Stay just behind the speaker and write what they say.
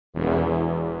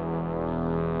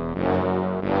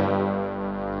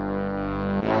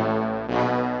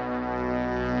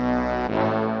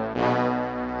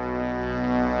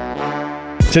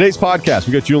Today's podcast,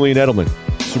 we got Julian Edelman,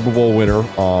 Super Bowl winner,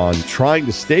 on trying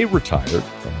to stay retired.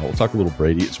 We'll talk a little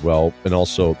Brady as well, and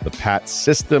also the Pat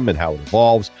system and how it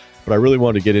evolves. But I really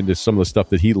wanted to get into some of the stuff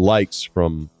that he likes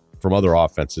from other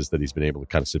offenses that he's been able to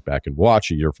kind of sit back and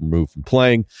watch a year removed from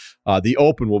playing. The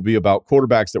Open will be about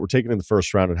quarterbacks that were taken in the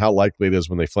first round and how likely it is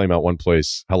when they flame out one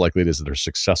place, how likely it is that they're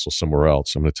successful somewhere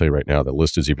else. I'm going to tell you right now, the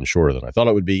list is even shorter than I thought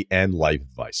it would be, and life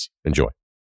advice. Enjoy.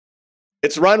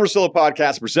 It's the Ryan Russillo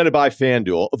podcast presented by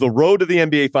FanDuel. The road to the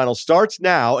NBA Finals starts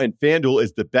now, and FanDuel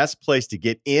is the best place to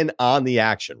get in on the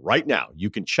action. Right now, you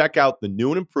can check out the new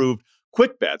and improved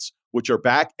Quick Bets, which are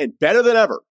back and better than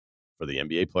ever for the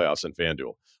NBA playoffs on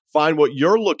FanDuel. Find what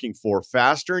you're looking for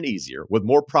faster and easier with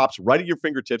more props right at your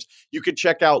fingertips. You can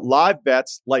check out live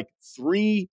bets like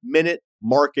 3-minute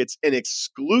markets and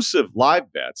exclusive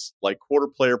live bets like quarter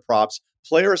player props,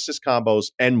 player assist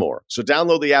combos, and more. So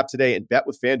download the app today and bet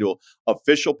with FanDuel,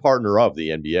 official partner of the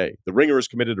NBA. The Ringer is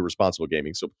committed to responsible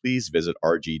gaming, so please visit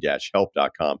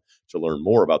rg-help.com to learn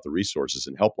more about the resources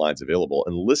and helplines available,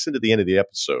 and listen to the end of the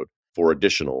episode for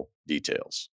additional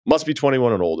details. Must be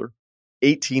 21 and older,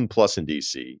 18 plus in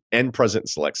D.C., and present in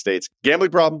select states. Gambling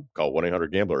problem? Call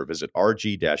 1-800-GAMBLER or visit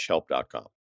rg-help.com.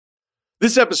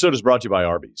 This episode is brought to you by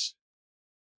Arby's.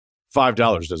 $5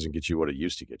 doesn't get you what it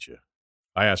used to get you.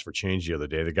 I asked for change the other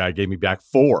day. The guy gave me back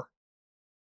 $4.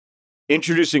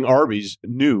 Introducing Arby's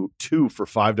new 2 for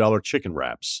 $5 chicken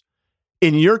wraps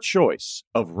in your choice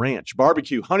of ranch,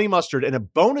 barbecue, honey mustard, and a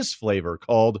bonus flavor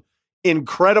called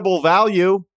Incredible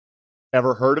Value.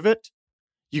 Ever heard of it?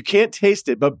 You can't taste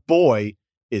it, but boy,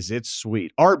 is it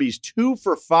sweet. Arby's 2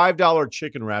 for $5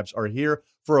 chicken wraps are here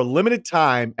for a limited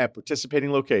time at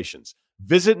participating locations.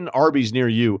 Visit an Arby's near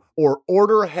you or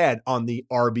order ahead on the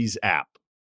Arby's app.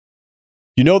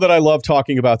 You know that I love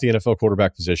talking about the NFL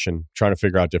quarterback position, trying to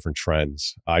figure out different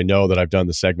trends. I know that I've done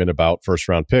the segment about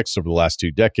first-round picks over the last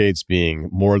 2 decades being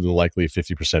more than likely a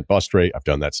 50% bust rate. I've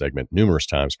done that segment numerous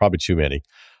times, probably too many.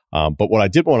 But what I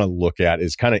did want to look at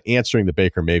is kind of answering the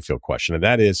Baker Mayfield question, and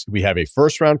that is, we have a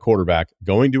first-round quarterback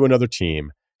going to another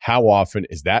team. How often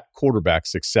is that quarterback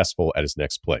successful at his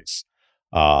next place?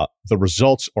 The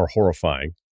results are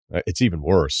horrifying. It's even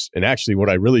worse. And actually, what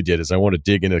I really did is I want to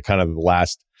dig into kind of the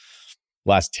last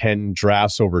 10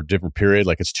 drafts over a different period.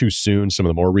 Like, it's too soon, some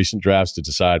of the more recent drafts, to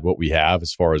decide what we have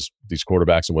as far as these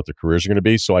quarterbacks and what their careers are going to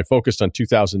be. So I focused on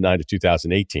 2009 to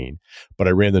 2018, but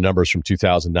I ran the numbers from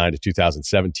 2009 to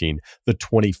 2017, the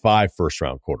 25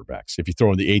 first-round quarterbacks. If you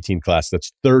throw in the 18 class,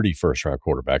 that's 30 first-round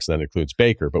quarterbacks. And that includes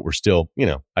Baker, but we're still,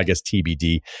 I guess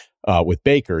TBD with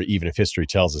Baker, even if history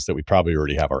tells us that we probably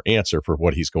already have our answer for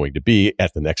what he's going to be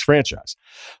at the next franchise.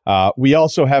 We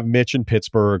also have Mitch in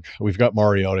Pittsburgh. We've got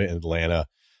Mariota in Atlanta.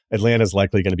 Atlanta's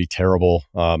likely going to be terrible,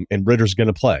 and Ritter's going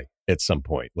to play at some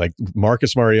point. Like,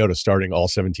 Marcus Mariota starting all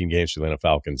 17 games for the Atlanta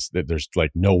Falcons, there's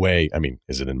like no way. I mean,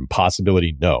 is it an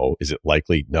impossibility? No. Is it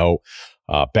likely? No.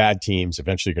 Bad teams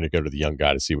eventually going to go to the young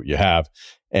guy to see what you have.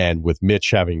 And with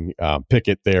Mitch having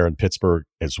Pickett there in Pittsburgh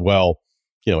as well,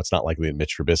 it's not likely that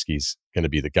Mitch Trubisky's going to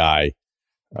be the guy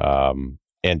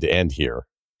end to end here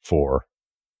for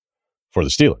the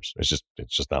Steelers. It's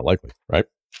just not likely, right?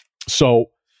 So,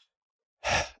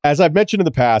 as I've mentioned in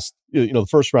the past, the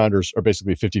first rounders are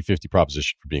basically a 50-50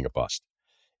 proposition for being a bust.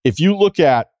 If you look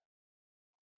at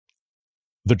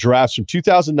the drafts from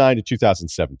 2009 to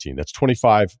 2017, that's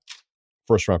 25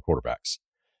 first round quarterbacks.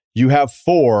 You have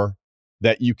 4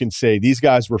 that you can say these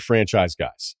guys were franchise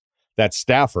guys. That's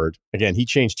Stafford. Again, he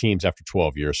changed teams after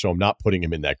 12 years, so I'm not putting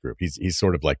him in that group. He's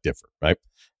sort of like different, right?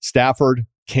 Stafford,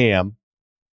 Cam.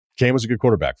 Cam was a good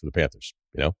quarterback for the Panthers.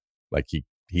 Like he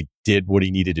did what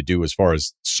he needed to do as far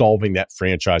as solving that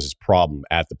franchise's problem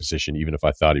at the position, even if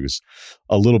I thought he was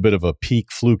a little bit of a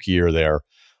peak fluke year there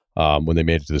when they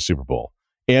made it to the Super Bowl.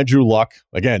 Andrew Luck,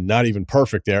 again, not even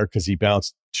perfect there because he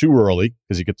bounced too early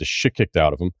because he got the shit kicked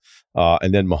out of him.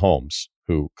 And then Mahomes,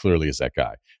 who clearly is that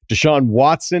guy. Deshaun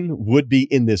Watson would be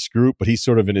in this group, but he's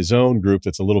sort of in his own group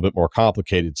that's a little bit more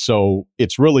complicated. So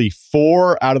it's really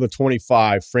 4 out of the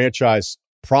 25 franchise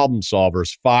problem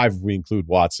solvers, 5 if we include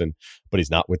Watson, but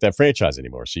he's not with that franchise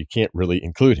anymore, so you can't really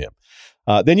include him.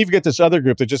 Then you've got this other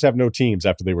group that just have no teams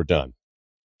after they were done.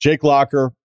 Jake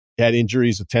Locker had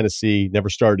injuries with Tennessee, never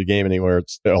started a game anywhere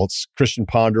else. Christian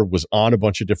Ponder was on a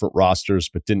bunch of different rosters,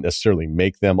 but didn't necessarily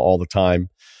make them all the time.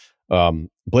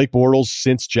 Blake Bortles,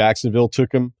 since Jacksonville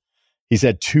took him, he's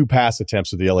had 2 pass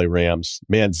attempts with the LA Rams.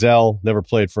 Manziel never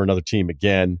played for another team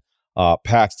again.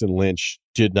 Paxton Lynch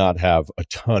did not have a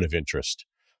ton of interest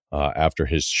after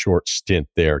his short stint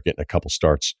there, getting a couple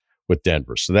starts with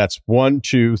Denver. So that's 1,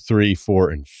 2, 3, 4,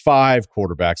 and 5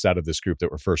 quarterbacks out of this group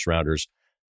that were first rounders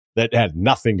that had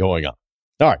nothing going on.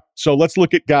 All right, so let's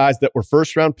look at guys that were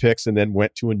first-round picks and then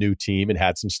went to a new team and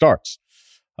had some starts.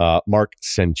 Mark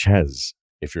Sanchez,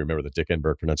 if you remember the Dick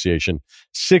Enberg pronunciation,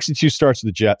 62 starts with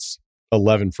the Jets,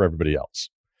 11 for everybody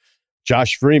else.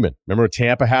 Josh Freeman, remember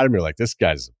Tampa had him? You're like, this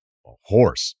guy's a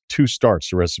horse. 2 starts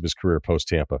the rest of his career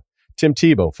post-Tampa. Tim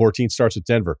Tebow, 14 starts with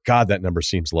Denver. God, that number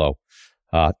seems low.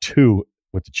 2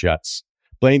 with the Jets.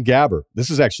 Blaine Gabbert, this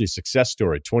is actually a success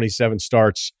story. 27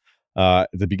 starts at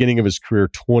the beginning of his career,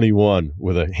 21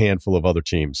 with a handful of other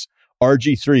teams.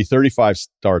 RG3, 35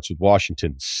 starts with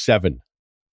Washington, 7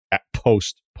 at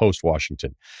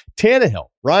post-Washington. Tannehill,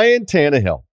 Ryan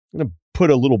Tannehill. I'm going to put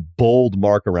a little bold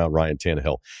mark around Ryan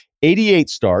Tannehill. 88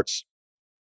 starts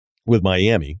with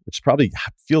Miami, which probably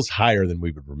feels higher than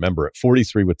we would remember it.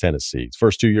 43 with Tennessee. His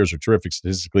first 2 years were terrific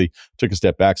statistically. Took a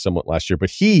step back somewhat last year.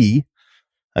 But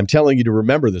I'm telling you to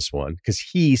remember this one because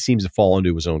he seems to fall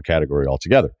into his own category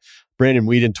altogether. Brandon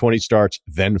Weeden, 20 starts,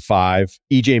 then 5.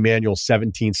 EJ Manuel,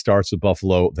 17 starts with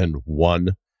Buffalo, then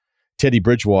 1. Teddy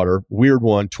Bridgewater, weird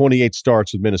one, 28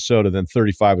 starts with Minnesota, then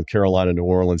 35 with Carolina, New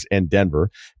Orleans, and Denver.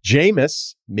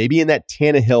 Jameis, maybe in that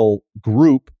Tannehill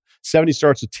group, 70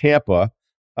 starts with Tampa.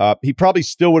 He probably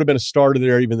still would have been a starter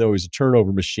there, even though he's a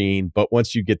turnover machine. But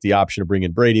once you get the option to bring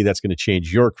in Brady, that's going to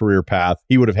change your career path.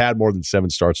 He would have had more than 7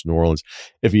 starts in New Orleans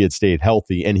if he had stayed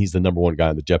healthy, and he's the number 1 guy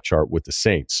on the depth chart with the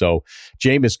Saints. So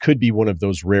Jameis could be one of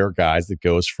those rare guys that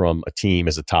goes from a team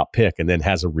as a top pick and then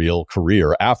has a real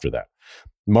career after that.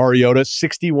 Mariota,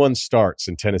 61 starts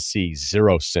in Tennessee,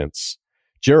 0 since.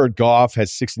 Jared Goff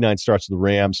has 69 starts with the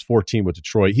Rams, 14 with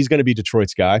Detroit. He's going to be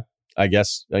Detroit's guy, I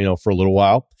guess, for a little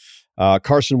while.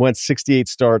 Carson Wentz, 68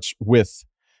 starts with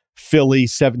Philly,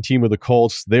 17 with the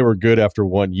Colts. They were good after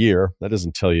 1 year. That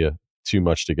doesn't tell you too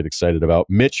much to get excited about.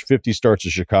 Mitch, 50 starts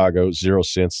with Chicago, 0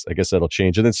 since. I guess that'll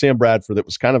change. And then Sam Bradford, that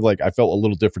was kind of like, I felt a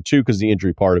little different too because the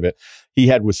injury part of it. He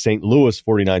had with St. Louis,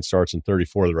 49 starts and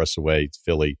 34 the rest of the way.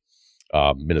 Philly,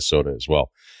 Minnesota as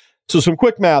well. So some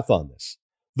quick math on this.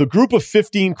 The group of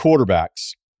 15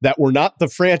 quarterbacks that were not the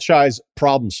franchise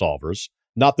problem solvers,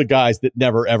 not the guys that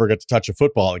never, ever got to touch a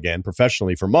football again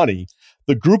professionally for money.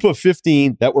 The group of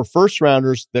 15 that were first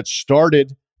rounders that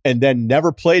started and then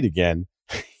never played again.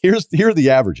 Here are the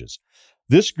averages.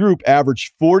 This group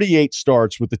averaged 48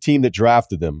 starts with the team that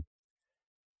drafted them.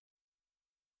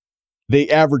 They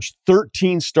averaged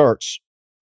 13 starts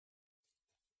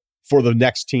for the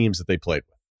next teams that they played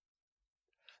with.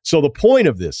 So the point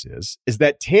of this is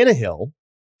that Tannehill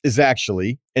is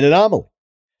actually an anomaly.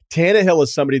 Tannehill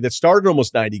is somebody that started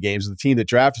almost 90 games with the team that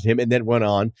drafted him and then went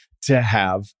on to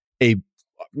have a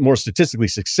more statistically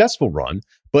successful run,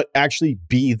 but actually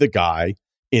be the guy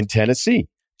in Tennessee.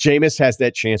 Jameis has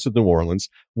that chance with New Orleans.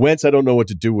 Wentz, I don't know what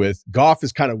to do with. Goff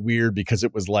is kind of weird because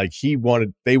it was like they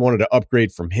wanted to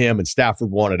upgrade from him and Stafford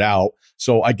wanted out.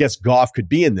 So I guess Goff could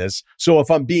be in this. So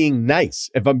if I'm being nice,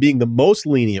 if I'm being the most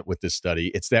lenient with this study,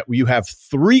 it's that you have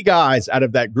 3 guys out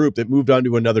of that group that moved on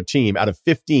to another team out of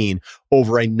 15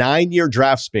 over a 9-year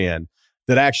draft span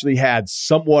that actually had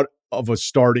somewhat of a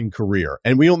starting career.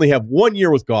 And we only have 1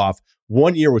 year with Goff,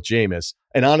 1 year with Jameis.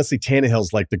 And honestly,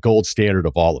 Tannehill's like the gold standard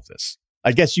of all of this.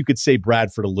 I guess you could say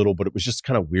Bradford a little, but it was just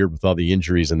kind of weird with all the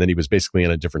injuries. And then he was basically on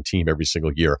a different team every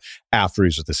single year after he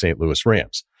was with the St. Louis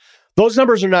Rams. Those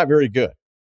numbers are not very good.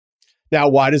 Now,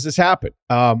 why does this happen?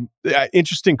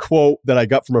 Interesting quote that I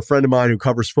got from a friend of mine who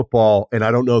covers football, and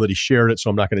I don't know that he shared it, so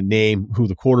I'm not going to name who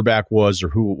the quarterback was or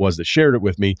who it was that shared it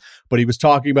with me, but he was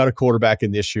talking about a quarterback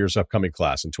in this year's upcoming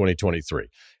class in 2023.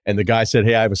 And the guy said,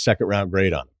 hey, I have a second-round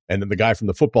grade on him. And then the guy from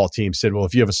the football team said, well,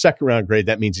 if you have a second-round grade,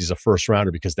 that means he's a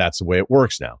first-rounder because that's the way it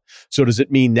works now. So does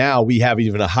it mean now we have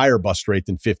even a higher bust rate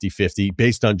than 50-50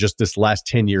 based on just this last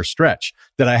 10-year stretch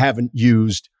that I haven't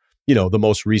used, the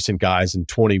most recent guys in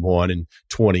 21 and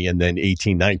 20 and then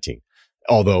 18, 19?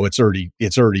 Although it's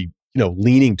already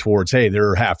leaning towards, hey,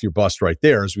 they're half your bust right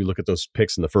there as we look at those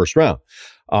picks in the first round.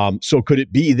 So could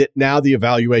it be that now the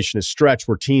evaluation is stretched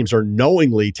where teams are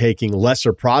knowingly taking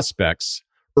lesser prospects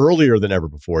earlier than ever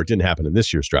before? It didn't happen in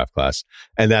this year's draft class.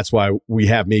 And that's why we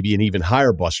have maybe an even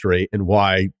higher bust rate and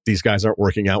why these guys aren't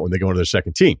working out when they go into their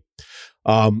second team.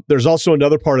 There's also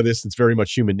another part of this that's very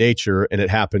much human nature, and it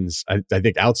happens, I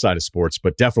think, outside of sports,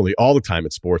 but definitely all the time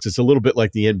in sports. It's a little bit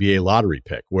like the NBA lottery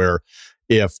pick, where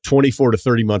if 24 to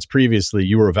 30 months previously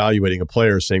you were evaluating a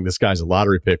player saying this guy's a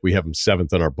lottery pick, we have him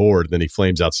 7th on our board, then he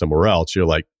flames out somewhere else, you're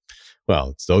like,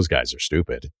 well, those guys are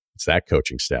stupid. It's that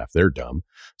coaching staff. They're dumb.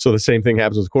 So the same thing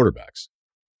happens with quarterbacks.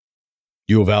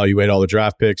 You evaluate all the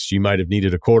draft picks. You might have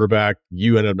needed a quarterback.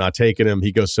 You end up not taking him.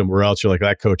 He goes somewhere else. You're like,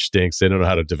 that coach stinks. They don't know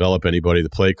how to develop anybody. The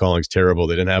play calling's terrible.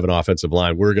 They didn't have an offensive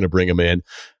line. We're going to bring him in.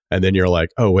 And then you're like,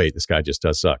 oh, wait, this guy just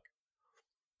does suck.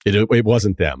 It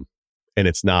wasn't them, and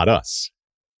it's not us.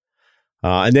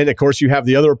 And then, of course, you have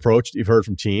the other approach that you've heard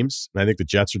from teams. And I think the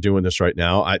Jets are doing this right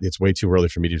now. It's way too early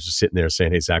for me to just sitting there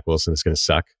saying, hey, Zach Wilson is going to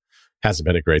suck. Hasn't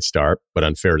been a great start, but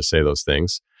unfair to say those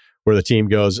things. Where the team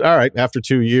goes, all right, after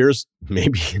 2 years,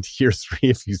 maybe in year 3,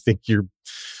 if you think you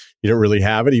don't really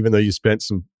have it, even though you spent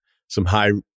some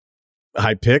high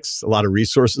picks, a lot of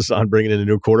resources on bringing in a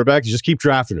new quarterback, you just keep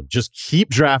drafting him. Just keep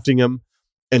drafting him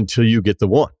until you get the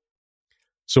one.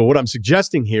 So what I'm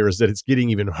suggesting here is that it's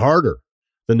getting even harder.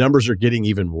 The numbers are getting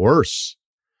even worse.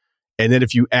 And then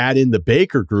if you add in the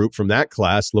Baker group from that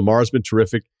class, Lamar's been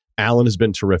terrific. Allen has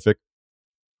been terrific.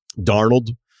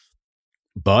 Darnold,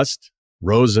 bust.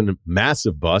 Rosen,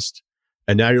 massive bust.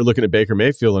 And now you're looking at Baker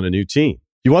Mayfield and a new team.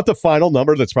 You want the final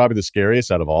number that's probably the scariest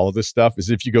out of all of this stuff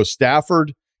is if you go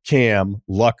Stafford, Cam,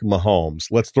 Luck, Mahomes.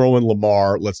 Let's throw in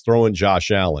Lamar. Let's throw in Josh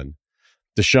Allen.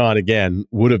 Deshaun, again,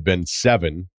 would have been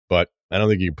 7, but I don't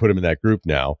think you can put him in that group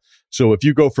now. So if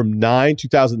you go from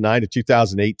 2009 to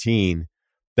 2018,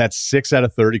 that's 6 out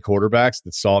of 30 quarterbacks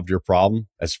that solved your problem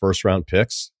as first-round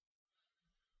picks.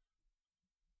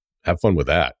 Have fun with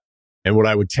that. And what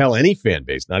I would tell any fan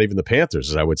base, not even the Panthers,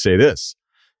 is I would say this.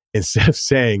 Instead of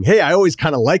saying, hey, I always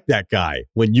kind of like that guy,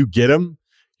 when you get him,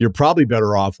 you're probably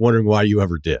better off wondering why you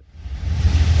ever did.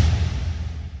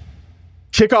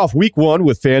 Kick off week 1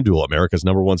 with FanDuel, America's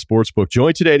 #1 sportsbook.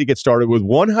 Join today to get started with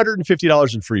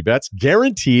 $150 in free bets,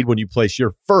 guaranteed when you place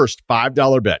your first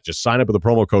 $5 bet. Just sign up with the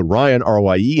promo code Ryan,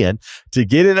 Ryen, to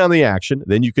get in on the action.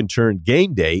 Then you can turn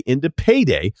game day into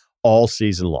payday all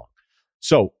season long.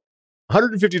 So,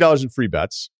 $150 in free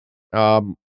bets. I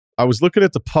was looking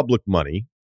at the public money,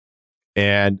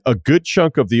 and a good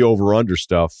chunk of the over-under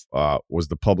stuff was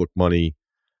the public money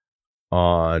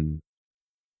on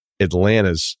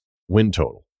Atlanta's win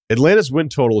total. Atlanta's win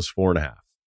total is 4.5.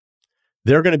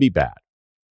 They're going to be bad.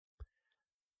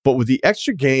 But with the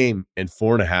extra game and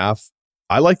 4.5,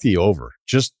 I like the over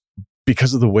just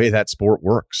because of the way that sport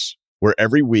works, where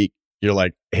every week you're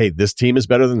like, hey, this team is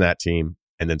better than that team,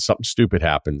 and then something stupid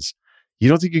happens. You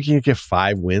don't think you can get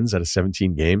 5 wins out of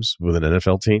 17 games with an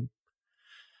NFL team?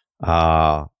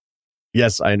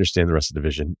 Yes, I understand the rest of the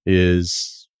division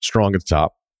is strong at the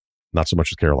top. Not so much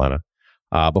with Carolina.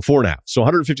 But 4.5. So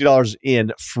 $150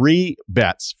 in free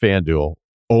bets, FanDuel,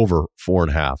 over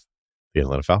 4.5. The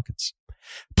Atlanta Falcons.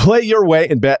 Play your way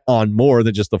and bet on more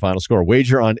than just the final score.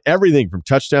 Wager on everything from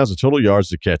touchdowns to total yards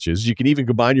to catches. You can even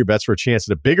combine your bets for a chance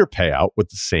at a bigger payout with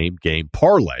the same game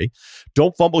parlay.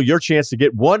 Don't fumble your chance to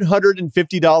get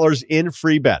 $150 in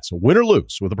free bets, win or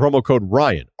lose, with the promo code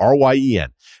Ryan,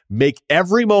 Ryen. Make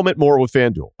every moment more with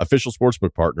FanDuel, official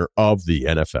sportsbook partner of the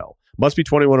NFL. Must be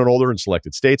 21 and older in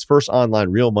selected states. First online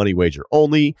real money wager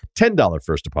only. $10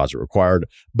 first deposit required.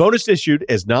 Bonus issued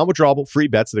as non-withdrawable free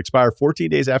bets that expire 14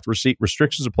 days after receipt.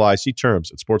 Restrictions apply. See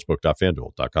terms at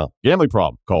sportsbook.fanduel.com. Gambling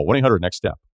problem? Call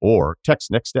 1-800-NEXT-STEP or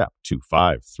text NEXT STEP to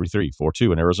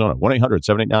 53342 in Arizona.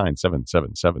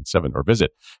 1-800-789-7777 or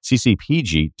visit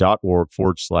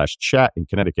ccpg.org/chat in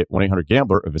Connecticut.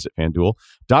 1-800-GAMBLER or visit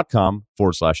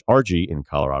fanduel.com/RG in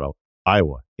Colorado,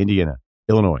 Iowa, Indiana,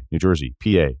 Illinois, New Jersey,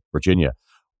 PA, Virginia,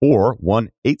 or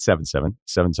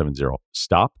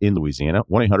 1-877-770-STOP in Louisiana,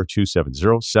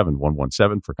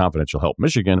 1-800-270-7117 for confidential help.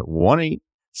 Michigan,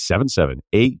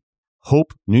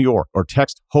 1-877-8-HOPE New York, or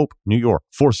text HOPE New York,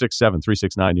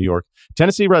 467-369 New York.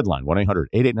 Tennessee Redline,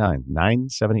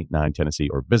 1-800-889-9789 Tennessee,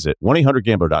 or visit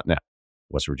 1-800-GAMBLER.net,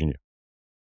 West Virginia.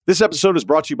 This episode is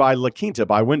brought to you by La Quinta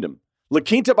by Wyndham. La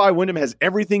Quinta by Wyndham has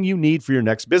everything you need for your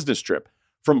next business trip.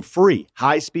 From free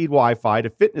high-speed Wi-Fi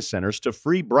to fitness centers to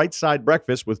free bright-side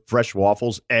breakfast with fresh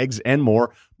waffles, eggs, and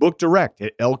more. Book direct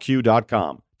at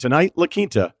lq.com. Tonight, La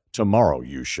Quinta. Tomorrow,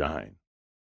 you shine.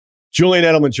 Julian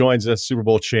Edelman joins us, Super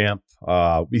Bowl champ.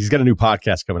 He's got a new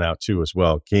podcast coming out, too, as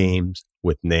well. Games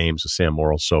with Names with Sam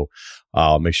Morrill. So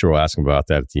I'll make sure we'll ask him about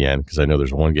that at the end because I know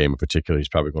there's one game in particular he's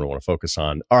probably going to want to focus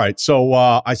on. All right, so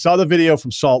I saw the video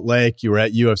from Salt Lake. You were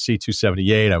at UFC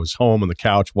 278. I was home on the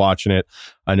couch watching it.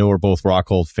 I know we're both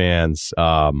Rockhold fans.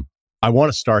 I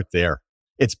want to start there.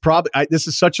 It's probably this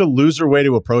is such a loser way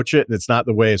to approach it, and it's not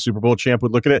the way a Super Bowl champ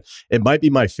would look at it. It might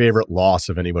be my favorite loss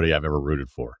of anybody I've ever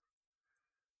rooted for.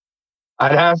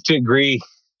 I'd have to agree.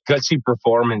 Gutsy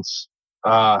performance.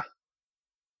 That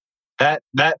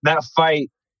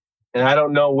fight, and I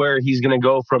don't know where he's going to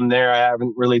go from there. I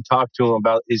haven't really talked to him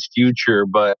about his future,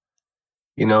 but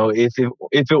you know, if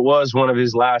it was one of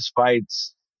his last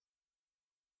fights,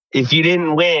 if he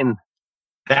didn't win,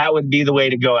 that would be the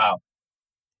way to go out.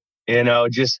 You know,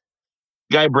 just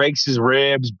guy breaks his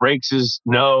ribs, breaks his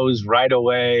nose right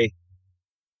away,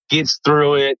 gets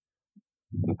through it,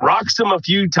 rocks him a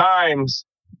few times,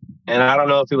 And I don't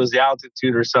know if it was the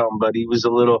altitude or something, but he was a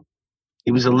little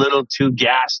too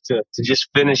gassed to just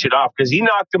finish it off, because he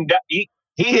knocked him down. He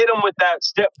hit him with that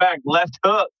step back left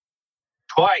hook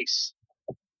twice,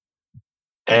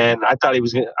 and I thought it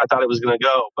was gonna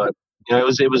go. But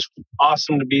it was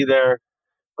awesome to be there.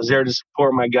 I was there to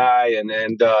support my guy, and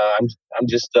I'm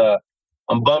just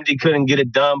I'm bummed he couldn't get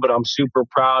it done, but I'm super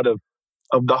proud of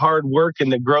the hard work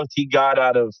and the growth he got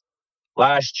out of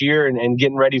last year and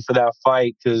getting ready for that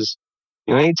fight. Because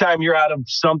anytime you're out of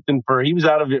something he was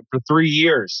out of it for 3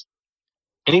 years.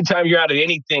 Anytime you're out of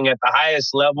anything at the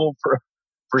highest level for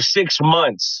 6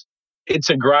 months, it's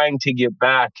a grind to get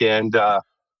back. And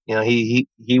he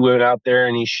went out there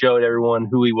and he showed everyone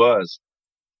who he was.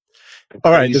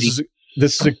 All right, this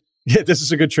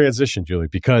is a good transition, Julie,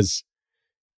 because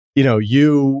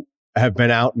you have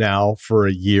been out now for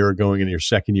a year, going into your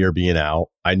second year being out.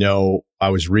 I know I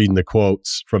was reading the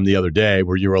quotes from the other day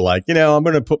where you were like, I'm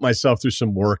going to put myself through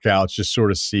some workouts, just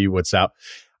sort of see what's out.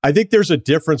 I think there's a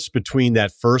difference between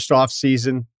that first off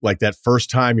season, like that first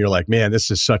time you're like, man, this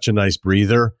is such a nice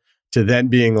breather, to then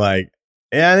being like,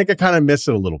 I think I kind of miss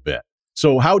it a little bit.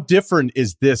 So how different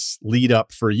is this lead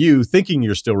up for you, thinking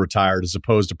you're still retired, as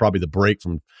opposed to probably the break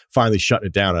from finally shutting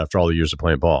it down after all the years of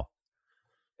playing ball?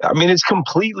 I mean, it's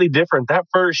completely different. That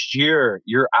first year,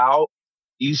 you're out.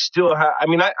 You still have. I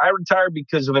mean, I retired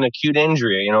because of an acute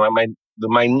injury.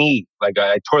 My knee, like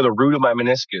I tore the root of my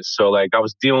meniscus. So like I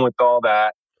was dealing with all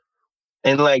that,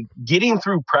 and like getting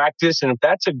through practice. And if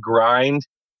that's a grind,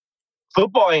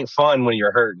 football ain't fun when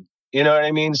you're hurting. You know what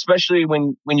I mean? Especially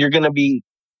when you're gonna be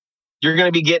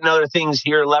getting other things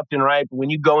here left and right. But when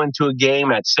you go into a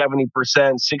game at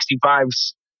 70%, 65,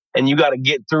 and you got to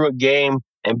get through a game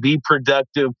and be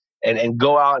productive and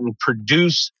go out and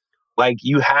produce like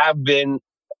you have been,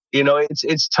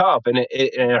 it's tough, and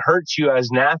it hurts you as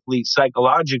an athlete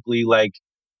psychologically. Like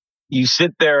you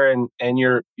sit there and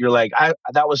you're like,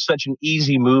 that was such an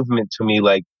easy movement to me,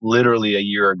 like literally a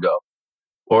year ago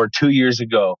or 2 years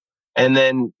ago. And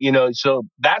then, so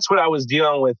that's what I was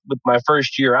dealing with my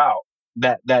first year out,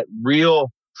 that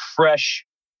real fresh,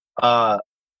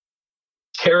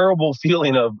 terrible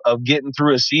feeling of getting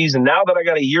through a season. Now that I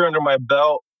got a year under my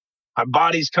belt, my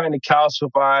body's kind of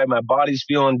calcified. My body's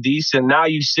feeling decent. Now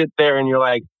you sit there and you're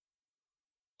like,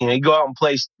 you go out and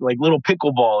play like little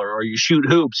pickleball or you shoot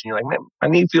hoops, and you're like, man, my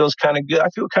knee feels kind of good. I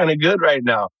feel kind of good right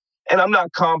now. And I'm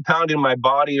not compounding my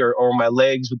body or my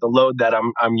legs with the load that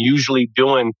I'm usually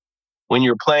doing when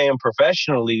you're playing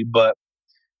professionally. But,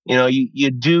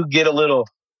 you do get a little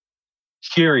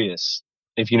curious,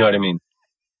 if you know what I mean.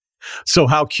 So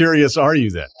how curious are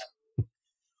you then?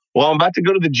 Well, I'm about to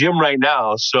go to the gym right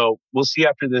now, so we'll see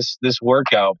after this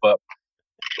workout. But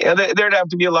there'd have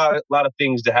to be a lot of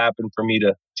things to happen for me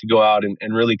to go out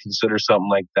and really consider something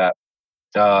like that.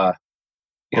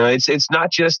 It's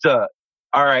not just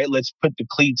all right, let's put the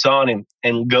cleats on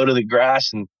and go to the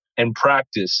grass and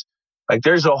practice. Like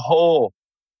there's a whole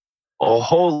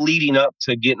leading up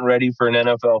to getting ready for an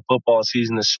NFL football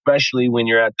season, especially when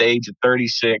you're at the age of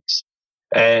 36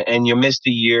 and you missed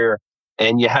a year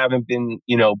and you haven't been,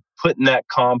 putting that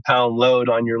compound load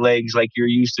on your legs like you're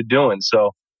used to doing.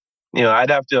 So, I'd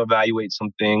have to evaluate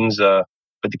some things, but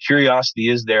the curiosity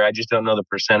is there. I just don't know the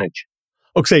percentage.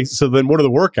 Okay, so then what are the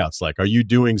workouts like? Are you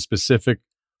doing specific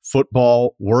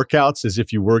football workouts as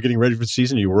if you were getting ready for the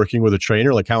season? Are you working with a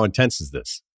trainer? Like how intense is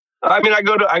this? I mean, I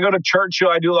go to Churchill.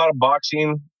 I do a lot of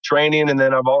boxing training, and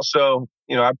then I've also,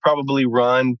 I probably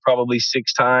run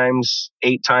 6 times,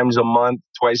 8 times a month,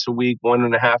 twice a week,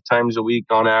 1.5 times a week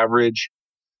on average.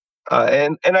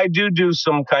 And I do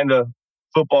some kind of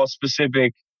football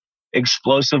specific,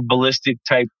 explosive, ballistic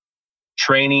type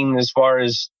training. As far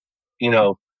as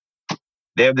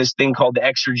they have this thing called the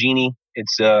Exergenie.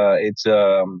 It's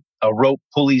a rope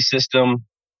pulley system.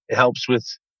 It helps with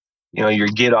your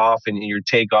get off and your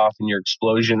take off and your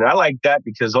explosion. And I like that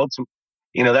because ultimately,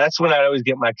 that's when I always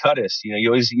get my cuttest. You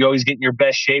always get in your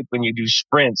best shape when you do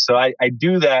sprints. So I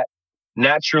do that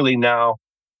naturally now.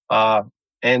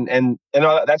 And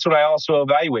that's what I also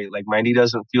evaluate. Like my knee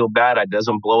doesn't feel bad. It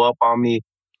doesn't blow up on me,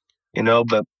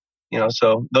 but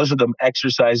so those are the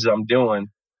exercises I'm doing,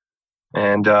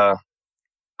 and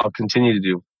I'll continue to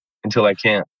do until I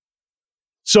can't.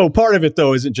 So part of it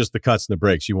though isn't just the cuts and the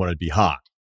breaks. You want to be hot.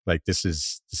 Like this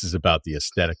is about the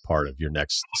aesthetic part of your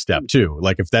next step too.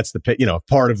 Like if that's if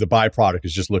part of the byproduct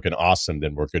is just looking awesome,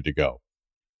 then we're good to go.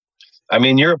 I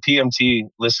mean, you're a PMT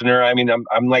listener. I mean,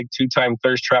 I'm like 2-time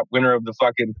thirst trap winner of the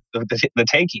fucking the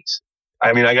tankies.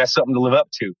 I mean, I got something to live up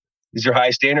to. These are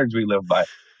high standards we live by.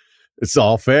 It's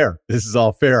all fair. This is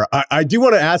all fair. I do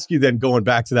want to ask you then, going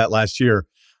back to that last year,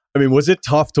 I mean, was it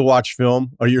tough to watch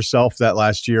film of yourself that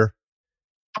last year?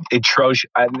 Atrocious.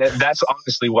 That's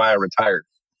honestly why I retired.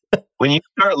 When you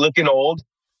start looking old,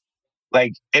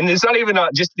 like, and it's not even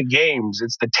just the games.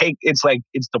 It's it's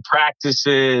the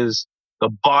practices, the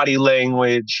body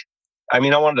language. I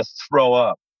mean, I wanted to throw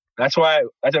up. That's why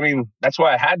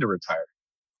I had to retire.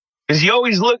 Because you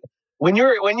always look when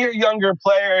you're a younger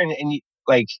player and you,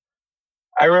 like,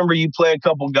 I remember you play a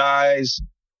couple guys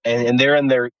and they're in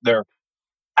their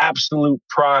absolute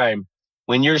prime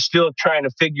when you're still trying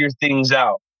to figure things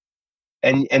out.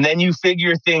 And then you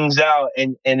figure things out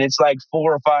and it's like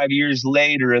 4 or 5 years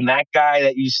later and that guy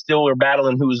that you still are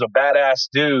battling who was a badass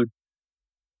dude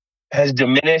has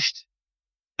diminished.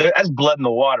 That's blood in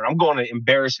the water. I'm going to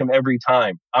embarrass him every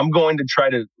time. I'm going to try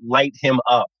to light him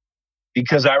up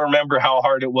because I remember how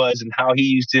hard it was and how he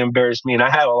used to embarrass me. And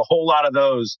I had a whole lot of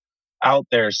those out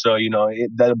there. So,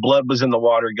 the blood was in the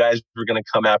water. Guys were going to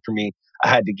come after me. I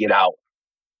had to get out.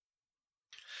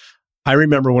 I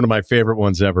remember one of my favorite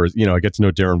ones ever. I get to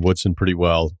know Darren Woodson pretty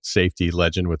well, safety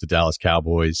legend with the Dallas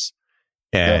Cowboys.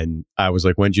 And I was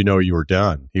like, when did you know you were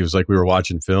done? He was like, we were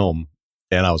watching film.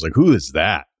 And I was like, who is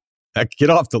that? Get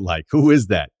off the mic. Who is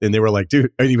that? And they were like,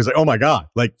 dude. And he was like, oh my God.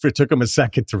 Like, it took him a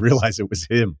second to realize it was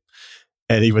him.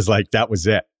 And he was like, that was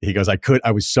it. He goes,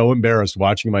 I was so embarrassed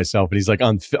watching myself. And he's like,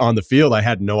 on the field, I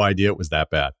had no idea it was that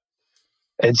bad.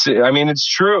 It's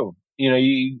true.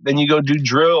 Then you go do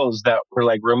drills that were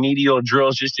like remedial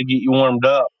drills just to get you warmed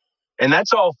up. And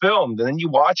that's all filmed. And then you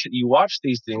watch it. You watch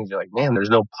these things. You're like, man, there's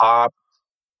no pop.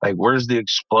 Like, where's the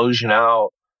explosion out?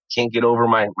 Can't get over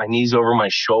my knees over my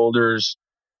shoulders.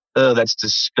 Oh, that's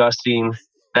disgusting.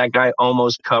 That guy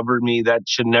almost covered me. That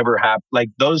should never happen. Like,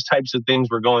 those types of things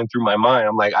were going through my mind.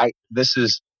 I'm like, I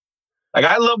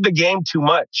love the game too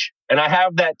much. And I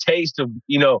have that taste of,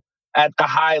 at the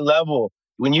high level.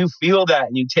 When you feel that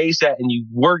and you taste that and you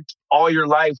worked all your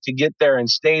life to get there and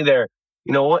stay there,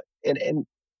 what? And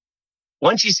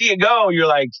once you see it go, you're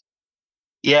like,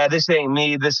 yeah, this ain't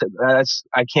me.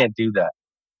 I can't do that.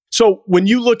 So when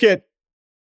you look at,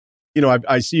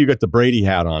 I see you got the Brady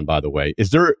hat on, by the way. Is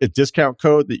there a discount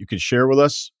code that you could share with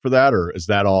us for that? Or is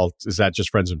that just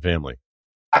friends and family?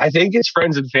 I think it's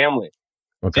friends and family.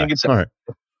 Okay. All right.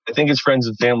 I think it's friends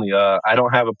and family. I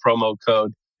don't have a promo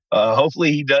code.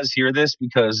 Hopefully he does hear this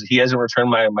because he hasn't returned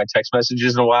my text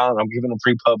messages in a while and I'm giving him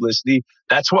free publicity.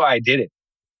 That's why I did it.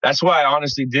 That's why I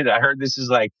honestly did it. I heard this is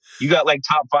like, you got like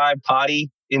top 5 potty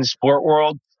in sport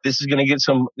world. This is going to get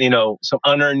some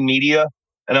unearned media.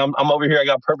 And I'm over here. I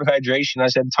got perfect hydration. I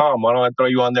said, Tom, why don't I throw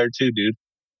you on there too, dude?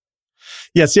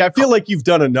 Yeah, see, I feel like you've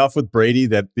done enough with Brady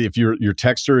that if your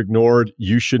texts are ignored,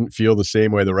 you shouldn't feel the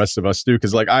same way the rest of us do.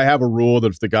 Because, like, I have a rule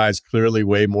that if the guy's clearly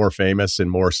way more famous and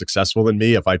more successful than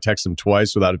me, if I text him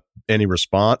twice without any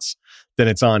response, then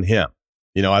it's on him.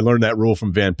 I learned that rule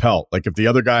from Van Pelt. Like, if the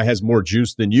other guy has more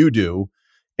juice than you do,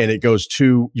 and you go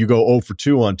 0 for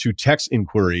 2 on 2 text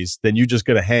inquiries, then you just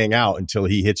got to hang out until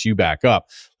he hits you back up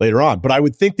later on. But I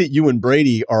would think that you and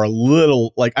Brady are a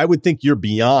little, like, I would think you're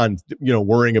beyond,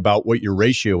 worrying about what your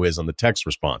ratio is on the text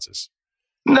responses.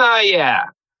 Nah, yeah.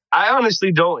 I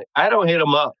honestly don't. I don't hit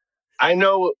him up. I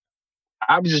know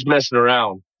I'm just messing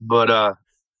around, but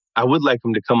I would like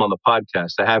him to come on the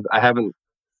podcast. I haven't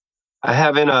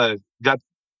got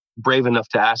brave enough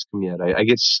to ask him yet.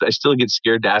 I still get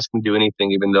scared to ask him to do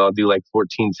anything, even though I'll do like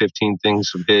 14, 15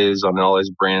 things of his on all his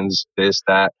brands, this,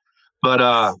 that. But,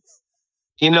 I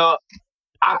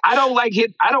don't like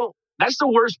it. That's the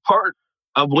worst part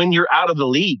of when you're out of the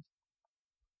league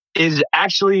is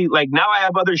actually like, now I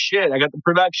have other shit. I got the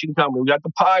production company. We got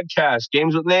the podcast,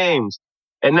 Games with Names.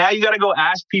 And now you got to go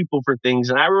ask people for things.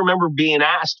 And I remember being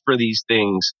asked for these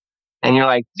things and you're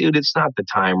like, dude, it's not the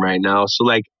time right now. So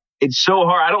like, it's so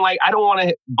hard. I don't want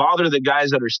to bother the guys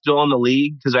that are still in the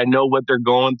league because I know what they're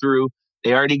going through.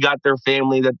 They already got their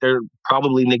family that they're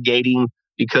probably negating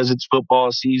because it's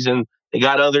football season. They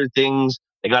got other things.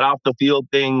 They got off the field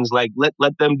things. Like let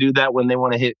them do that when they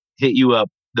want to hit you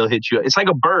up. They'll hit you up. It's like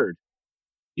a bird.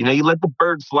 You let the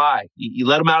bird fly. You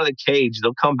let them out of the cage.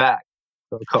 They'll come back.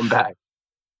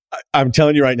 I'm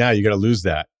telling you right now, you got to lose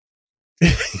that.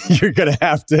 You're gonna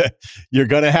have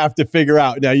to figure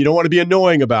out. Now, you don't want to be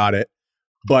annoying about it,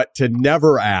 but to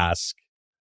never ask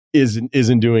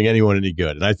isn't doing anyone any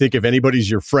good. And I think if anybody's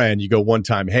your friend, you go one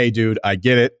time, hey, dude, I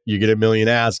get it. You get a million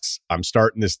asks. I'm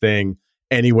starting this thing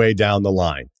anyway down the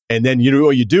line. And then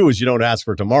what you do is you don't ask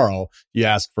for tomorrow. You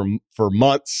ask for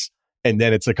months, and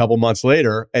then it's a couple months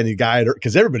later, and the guy,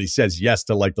 because everybody says yes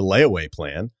to like the layaway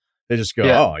plan. They just go,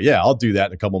 oh yeah, I'll do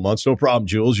that in a couple months. No problem,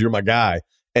 Jules. You're my guy.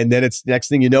 And then it's next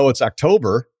thing you know, it's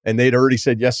October and they'd already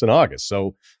said yes in August.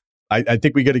 So I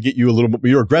think we got to get you a little more.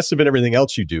 You're aggressive in everything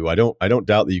else you do. I don't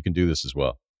doubt that you can do this as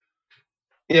well.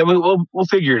 Yeah, we'll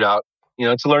figure it out.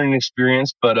 It's a learning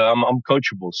experience, but I'm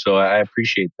coachable, so I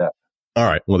appreciate that. All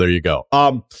right. Well, there you go.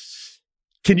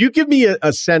 Can you give me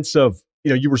a sense of,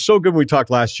 you were so good when we talked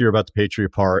last year about the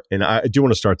Patriot part, and I do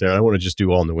want to start there. I don't want to just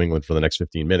do all New England for the next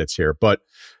 15 minutes here, but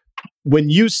when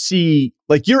you see,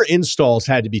 like, your installs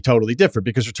had to be totally different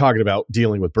because you're talking about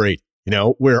dealing with Brady,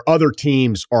 where other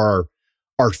teams are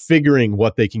figuring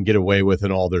what they can get away with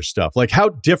and all their stuff. Like, how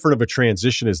different of a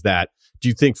transition is that, do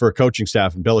you think, for a coaching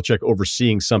staff and Belichick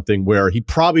overseeing something where he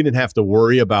probably didn't have to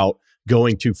worry about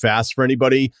going too fast for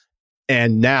anybody,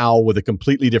 and now with a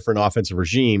completely different offensive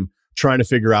regime, trying to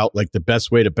figure out like the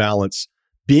best way to balance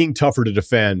being tougher to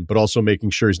defend, but also making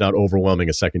sure he's not overwhelming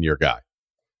a second-year guy?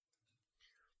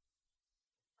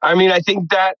 I mean, I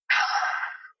think that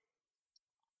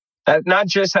not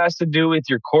just has to do with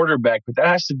your quarterback, but that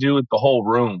has to do with the whole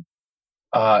room.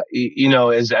 As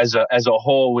a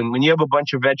whole, when you have a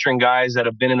bunch of veteran guys that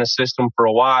have been in a system for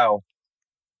a while,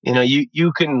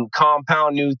 you can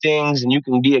compound new things and you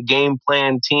can be a game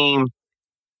plan team.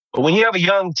 But when you have a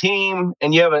young team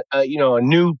and you have a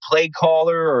new play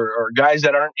caller or guys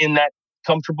that aren't in that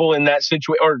comfortable in that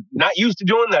situation or not used to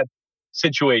doing that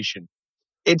situation,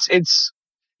 it's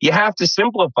you have to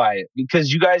simplify it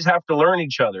because you guys have to learn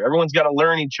each other. Everyone's got to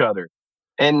learn each other.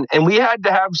 And we had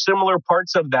to have similar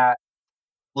parts of that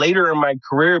later in my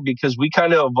career because we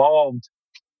kind of evolved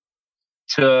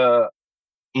to,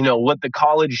 what the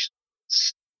college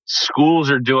schools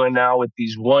are doing now with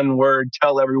these one word,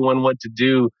 tell everyone what to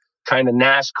do kind of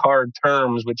NASCAR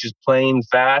terms, which is playing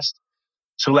fast.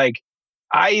 So like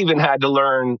I even had to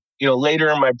learn, later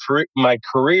in my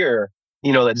career,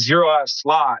 that zero out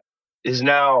slot is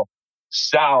now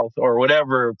south or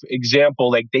whatever example.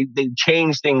 Like they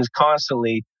change things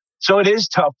constantly. So it is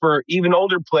tough for even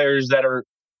older players that are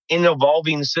in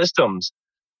evolving systems.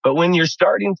 But when you're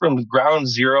starting from ground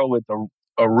zero with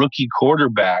a rookie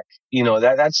quarterback,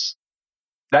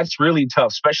 that's really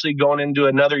tough, especially going into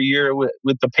another year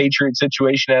with the Patriot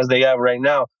situation as they have right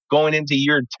now, going into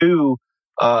year two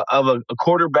of a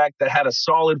quarterback that had a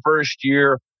solid first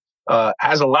year,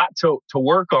 has a lot to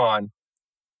work on.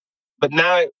 But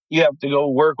now you have to go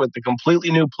work with the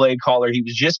completely new play caller. He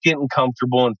was just getting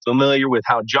comfortable and familiar with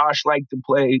how Josh liked to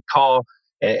play call,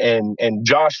 and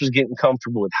Josh was getting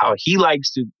comfortable with how he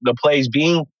likes the plays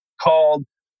being called.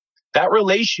 That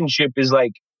relationship is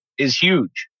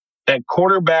huge. That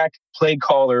quarterback play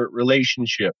caller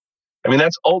relationship. I mean,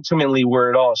 that's ultimately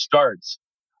where it all starts.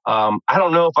 I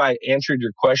don't know if I answered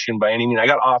your question by any means. I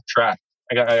got off track.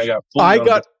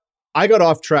 I got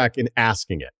off track in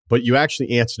asking it, but you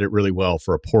actually answered it really well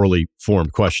for a poorly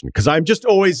formed question. Because I'm just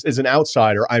always, as an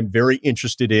outsider, I'm very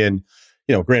interested in,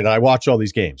 granted, I watch all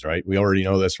these games, right? We already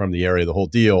know this from the area, the whole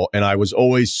deal. And I was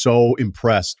always so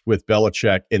impressed with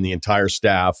Belichick and the entire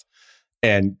staff.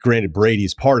 And granted,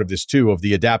 Brady's part of this too, of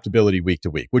the adaptability week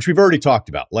to week, which we've already talked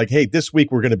about. Like, hey, this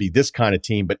week we're going to be this kind of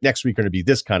team, but next week we're going to be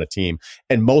this kind of team.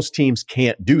 And most teams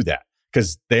can't do that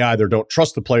because they either don't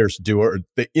trust the players to do it, or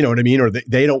you know what I mean? Or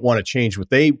they don't want to change what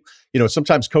they,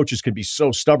 sometimes coaches can be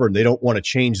so stubborn. They don't want to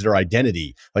change their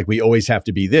identity. Like, we always have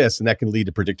to be this, and that can lead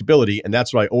to predictability. And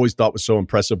that's what I always thought was so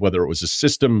impressive, whether it was a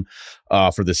system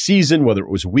for the season, whether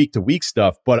it was week to week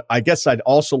stuff. But I guess I'd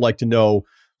also like to know,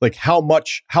 like, how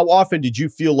often did you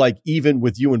feel like, even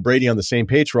with you and Brady on the same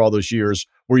page for all those years,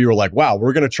 where you were like, wow,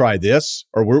 we're going to try this,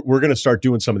 or we're going to start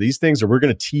doing some of these things, or we're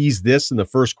going to tease this in the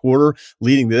first quarter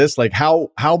leading to this? Like, how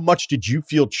much did you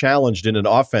feel challenged in an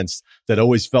offense that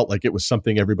always felt like it was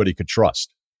something everybody could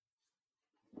trust?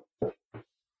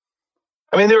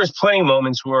 I mean, there was plenty of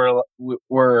moments where we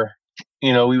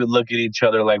would look at each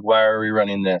other like, why are we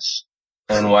running this?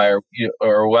 And why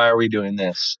are we doing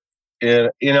this?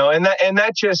 And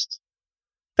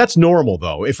that's normal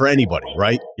though, if for anybody,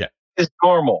 right? Yeah, it's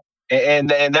normal, and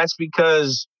that's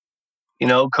because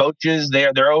coaches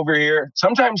they're over here.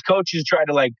 Sometimes coaches try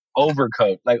to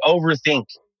overthink.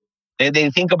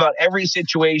 They think about every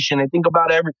situation. They think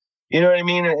about every, you know what I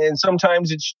mean. And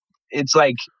sometimes it's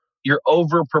like you're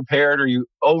over prepared or you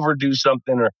overdo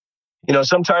something, or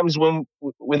sometimes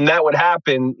when that would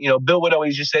happen, Bill would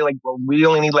always just say, like, well, we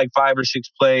only need like 5 or 6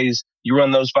 plays. You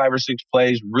run those 5 or 6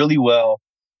 plays really well.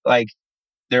 Like,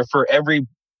 they're for every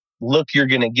look you're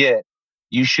going to get,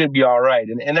 you should be all right.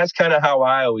 And that's kind of how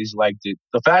I always liked it.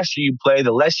 The faster you play,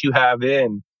 the less you have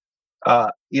in.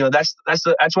 That's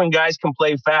when guys can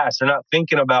play fast. They're not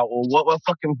thinking about, well,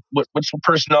 what's the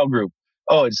personnel group?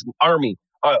 Oh, it's Army.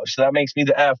 Oh, so that makes me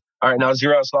the F. All right, now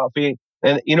zero slot feet.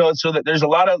 And, so that there's a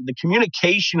lot of the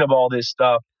communication of all this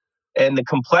stuff and the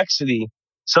complexity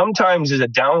sometimes is a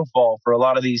downfall for a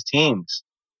lot of these teams.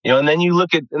 And then you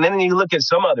look at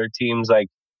some other teams. Like,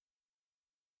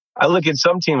 I look at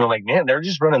some team, I'm like, man, they're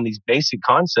just running these basic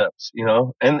concepts,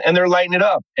 and they're lighting it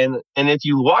up. And if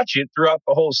you watch it throughout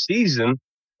the whole season,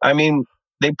 I mean,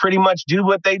 they pretty much do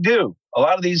what they do. A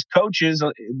lot of these coaches,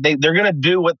 they're going to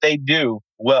do what they do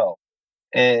well.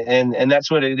 And that's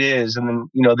what it is. And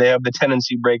then, they have the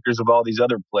tendency breakers of all these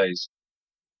other plays.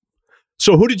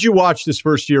 So who did you watch this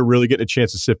first year really getting a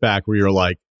chance to sit back where you're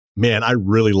like, man, I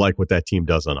really like what that team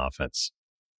does on offense?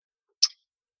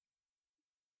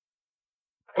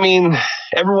 I mean,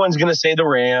 everyone's going to say the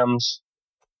Rams.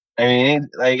 I mean,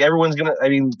 like, everyone's going to,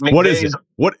 McVay what is it?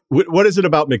 What is it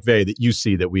about McVay that you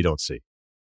see that we don't see?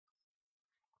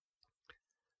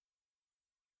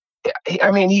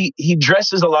 I mean, he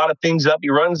dresses a lot of things up. He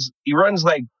runs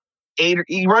like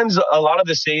he runs a lot of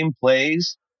the same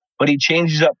plays, but he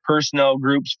changes up personnel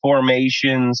groups,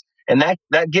 formations, and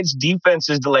that gets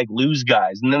defenses to like lose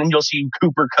guys. And then you'll see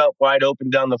Cooper Kupp wide open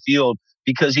down the field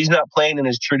because he's not playing in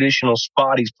his traditional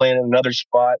spot. He's playing in another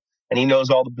spot, and he knows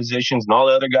all the positions, and all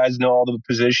the other guys know all the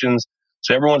positions.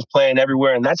 So everyone's playing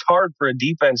everywhere, and that's hard for a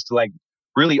defense to like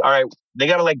really, all right, they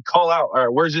got to like call out, all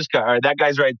right, where's this guy? All right, that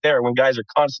guy's right there when guys are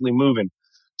constantly moving.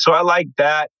 So I like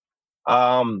that.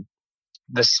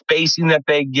 The spacing that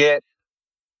they get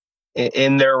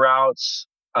in their routes,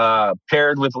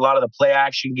 paired with a lot of the play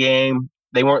action game.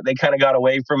 They kind of got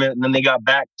away from it and then they got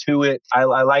back to it. I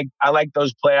like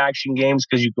those play action games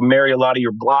because you can marry a lot of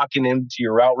your blocking into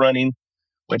your route running,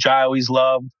 which I always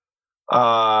loved. So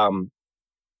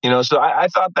I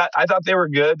thought they were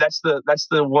good. That's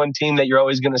the one team that you're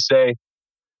always going to say,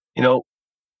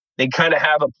 they kind of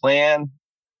have a plan,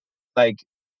 like,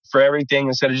 for everything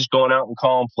instead of just going out and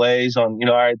calling plays on,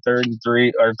 all right, 3rd and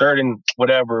 3 or 3rd and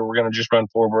whatever. We're going to just run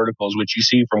 4 verticals, which you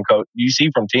see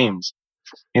from teams.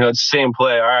 It's the same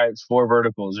play. All right, it's 4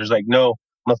 verticals. There's like no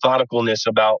methodicalness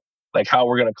about like how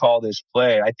we're going to call this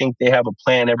play. I think they have a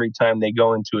plan every time they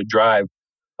go into a drive.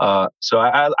 So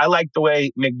I like the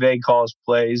way McVay calls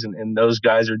plays and those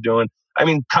guys are doing. I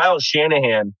mean, Kyle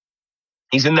Shanahan,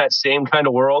 he's in that same kind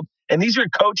of world. And these are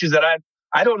coaches that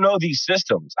I don't know these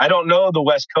systems. I don't know the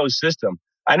West Coast system.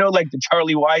 I know like the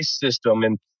Charlie Weiss system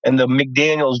and the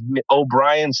McDaniels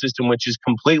O'Brien system, which is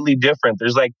completely different.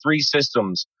 There's like 3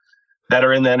 systems that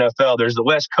are in the NFL. There's the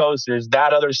West Coast. There's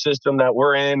that other system that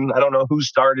we're in. I don't know who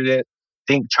started it.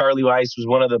 I think Charlie Weiss was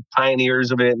one of the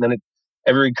pioneers of it. And then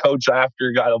every coach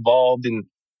after got evolved and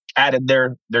added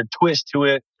their twist to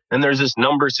it. And there's this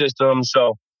number system.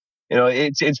 So,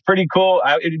 it's pretty cool.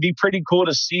 It'd be pretty cool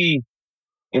to see,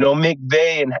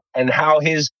 McVay and how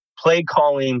his play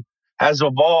calling has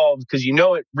evolved because,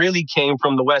 it really came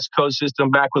from the West Coast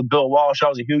system back with Bill Walsh. I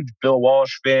was a huge Bill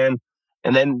Walsh fan.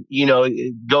 And then,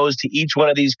 it goes to each one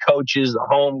of these coaches, the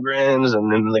Holmgrens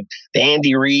and then like the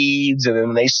Andy Reeds, and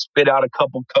then they spit out a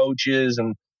couple coaches.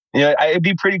 And, it'd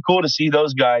be pretty cool to see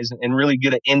those guys and really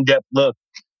get an in-depth look,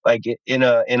 like in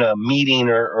a meeting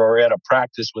or at a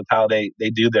practice with how they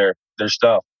do their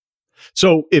stuff.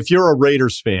 So if you're a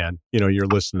Raiders fan, you're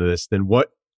listening to this, then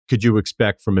what could you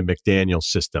expect from a McDaniel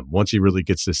system once he really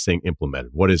gets this thing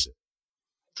implemented? What is it?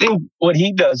 I think what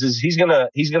he does is he's gonna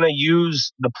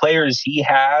use the players he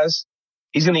has.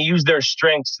 He's gonna use their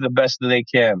strengths to the best that they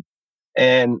can.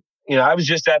 And I was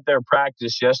just at their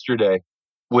practice yesterday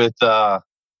with the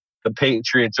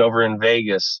Patriots over in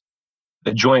Vegas,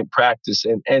 the joint practice,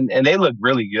 and they look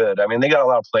really good. I mean, they got a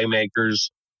lot of playmakers.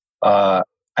 I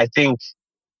think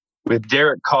with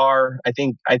Derek Carr, I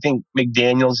think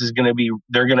McDaniels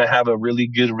they're going to have a really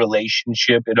good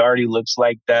relationship. It already looks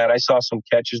like that. I saw some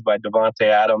catches by Devontae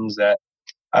Adams that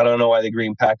I don't know why the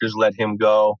Green Packers let him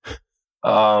go.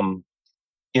 Hunter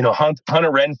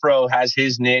Renfrow has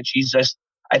his niche.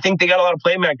 I think they got a lot of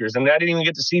playmakers. I mean, I didn't even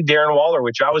get to see Darren Waller,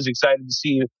 which I was excited to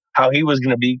see how he was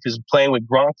going to be because playing with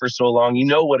Gronk for so long,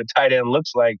 what a tight end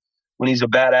looks like when he's a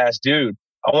badass dude.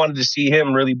 I wanted to see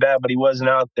him really bad, but he wasn't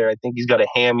out there. I think he's got a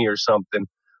hammy or something.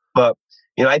 But,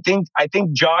 I think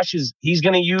Josh he's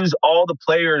going to use all the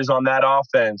players on that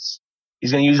offense.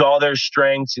 He's going to use all their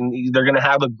strengths, and they're going to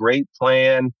have a great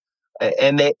plan.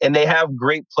 And they have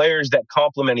great players that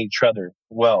complement each other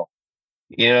well.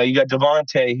 You got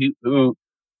Devontae, who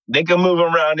they can move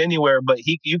him around anywhere, but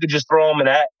you could just throw him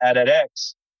at an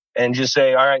X and just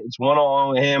say, all right, it's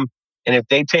one-on-one with him. And if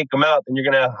they take him out, then you're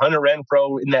going to have Hunter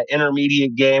Renfrow in that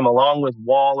intermediate game along with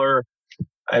Waller.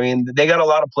 I mean, they got a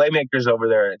lot of playmakers over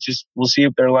there. It's just we'll see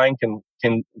if their line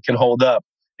can hold up.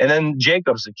 And then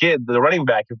Jacobs, the kid, the running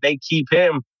back, if they keep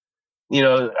him,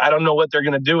 I don't know what they're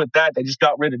going to do with that. They just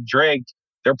got rid of Drake.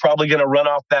 They're probably going to run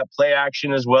off that play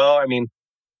action as well. I mean,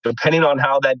 depending on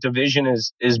how that division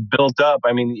is built up.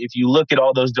 I mean, if you look at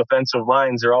all those defensive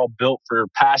lines, they're all built for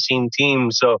passing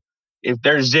teams. So if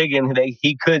they're zigging,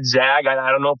 he could zag.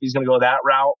 I don't know if he's going to go that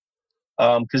route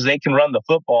because they can run the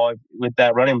football with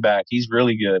that running back. He's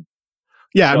really good.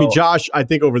 Yeah, I mean, Josh, I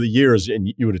think over the years,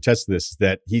 and you would attest to this,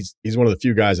 that he's one of the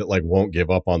few guys that like won't give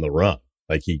up on the run.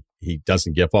 Like he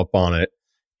doesn't give up on it,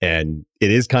 and it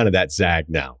is kind of that zag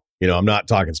now. You know, I'm not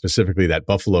talking specifically that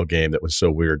Buffalo game that was so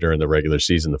weird during the regular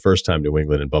season, the first time New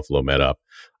England and Buffalo met up.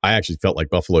 I actually felt like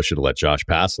Buffalo should have let Josh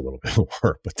pass a little bit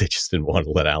more, but they just didn't want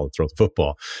to let Allen throw the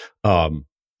football.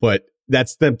 But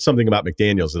that's something about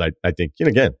McDaniels that I think, you know,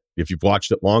 again, if you've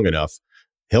watched it long enough,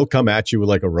 he'll come at you with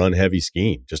like a run heavy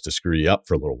scheme just to screw you up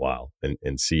for a little while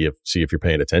and see if you're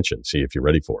paying attention, see if you're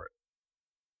ready for it.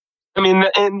 I mean,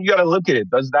 and you got to look at it.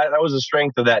 That was the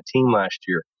strength of that team last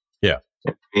year. Yeah.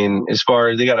 I mean, as far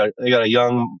as they got a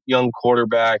young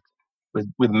quarterback with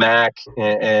Mac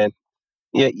and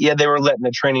yeah, they were letting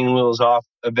the training wheels off.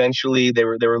 Eventually, they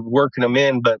were working them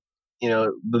in, but you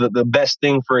know, the best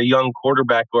thing for a young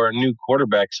quarterback or a new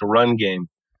quarterback is a run game.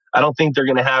 I don't think they're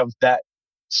going to have that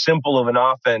simple of an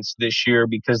offense this year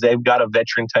because they've got a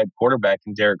veteran type quarterback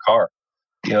in Derek Carr.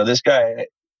 You know, this guy,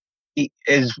 he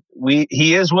is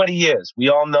what he is. We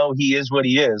all know he is what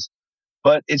he is,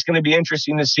 but it's going to be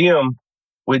interesting to see him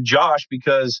with Josh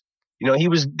because, you know,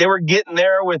 they were getting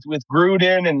there with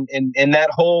Gruden and that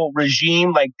whole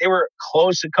regime. Like they were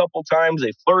close a couple times.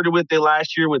 They flirted with it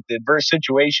last year with the adverse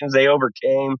situations they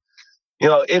overcame. You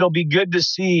know, it'll be good to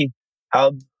see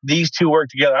how these two work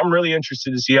together. I'm really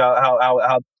interested to see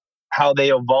how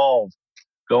they evolve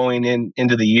going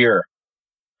into the year.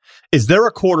 Is there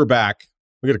a quarterback?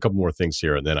 We got a couple more things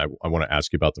here, and then I want to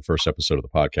ask you about the first episode of the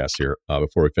podcast here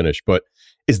before we finish. But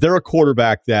is there a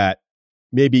quarterback that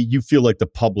maybe you feel like the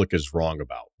public is wrong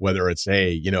about? Whether it's,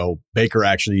 hey, you know, Baker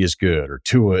actually is good, or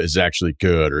Tua is actually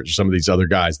good, or some of these other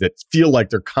guys that feel like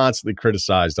they're constantly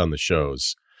criticized on the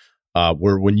shows,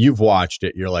 where when you've watched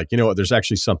it, you're like, you know what, there's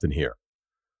actually something here.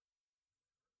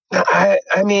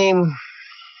 I mean,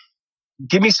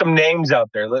 give me some names out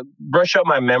there. Brush up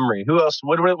my memory. Who else?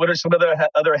 What are some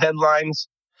other headlines?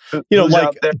 You know,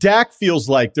 like Dak feels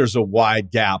like there's a wide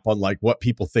gap on like what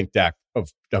people think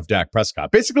of Dak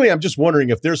Prescott. Basically, I'm just wondering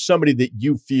if there's somebody that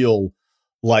you feel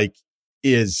like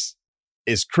is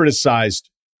criticized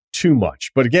too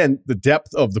much. But again, the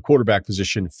depth of the quarterback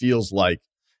position feels like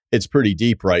it's pretty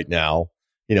deep right now.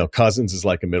 You know, Cousins is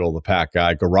like a middle of the pack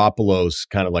guy. Garoppolo's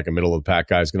kind of like a middle of the pack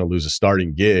guy. He's going to lose a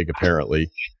starting gig apparently.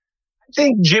 I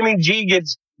think Jimmy G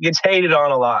gets hated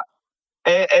on a lot,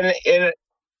 and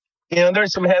you know,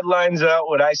 there's some headlines out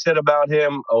what I said about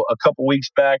him a couple weeks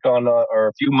back or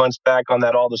a few months back on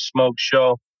that All the Smoke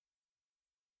show.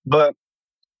 But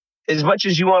as much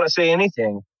as you want to say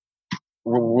anything,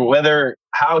 whether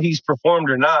how he's performed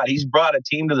or not, he's brought a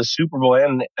team to the Super Bowl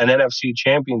and an NFC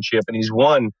championship, and he's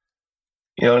won,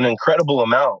 you know, an incredible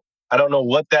amount. I don't know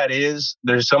what that is.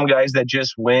 There's some guys that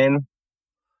just win.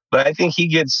 But I think he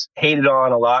gets hated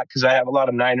on a lot because I have a lot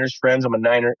of Niners friends.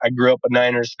 I grew up a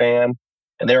Niners fan.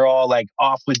 And they're all like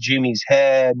off with Jimmy's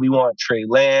head. We want Trey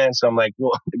Lance. I'm like,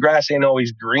 well, the grass ain't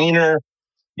always greener.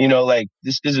 You know, like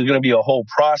this is going to be a whole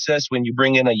process when you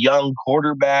bring in a young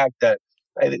quarterback that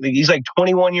he's like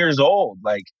 21 years old.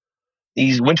 Like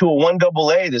he's went to a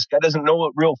 1AA. This guy doesn't know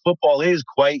what real football is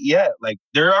quite yet. Like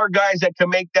there are guys that can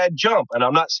make that jump. And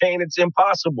I'm not saying it's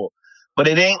impossible, but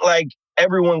it ain't like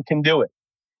everyone can do it.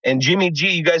 And Jimmy G,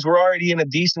 you guys were already in a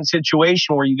decent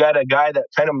situation where you got a guy that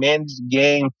kind of managed the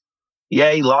game.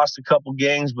 Yeah, he lost a couple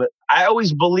games, but I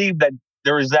always believed that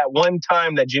there was that one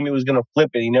time that Jimmy was going to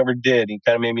flip it. He never did. He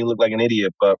kind of made me look like an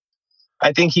idiot, but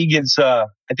I think he gets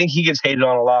hated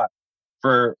on a lot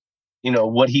for, you know,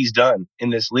 what he's done in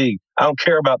this league. I don't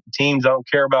care about the teams. I don't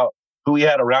care about who he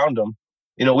had around him.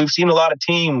 You know, we've seen a lot of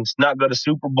teams not go to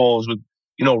Super Bowls with,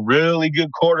 you know, really good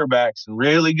quarterbacks and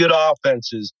really good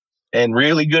offenses and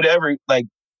really good Aaron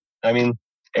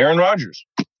Rodgers.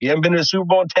 He hasn't been to a Super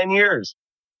Bowl in 10 years.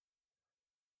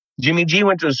 Jimmy G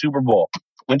went to a Super Bowl,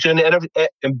 went to an NFL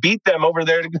and beat them over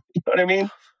there. You know what I mean?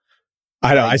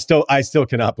 I know. I still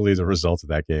cannot believe the results of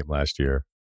that game last year.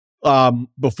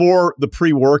 Before the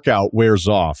pre-workout wears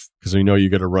off, because we know you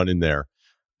got to run in there.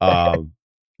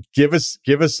 Give us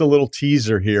a little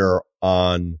teaser here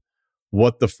on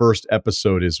what the first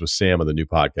episode is with Sam of the new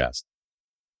podcast.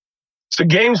 So,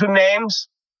 Games with Names,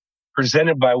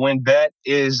 presented by WinBet,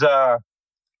 is a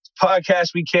podcast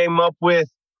we came up with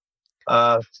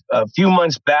a few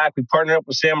months back. We partnered up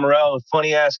with Sam Morrell, a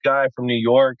funny ass guy from New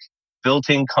York,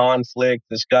 built-in conflict.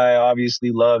 This guy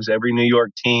obviously loves every New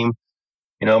York team.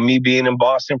 Me being in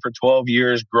Boston for 12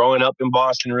 years, growing up in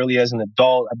Boston really as an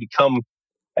adult, I became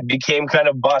kind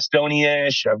of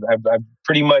Bostonian-ish. I've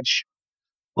pretty much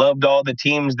loved all the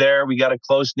teams there. We got a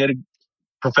close knit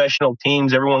professional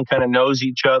teams. Everyone kind of knows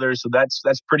each other, so that's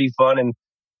pretty fun. And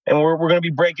we're going to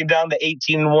be breaking down the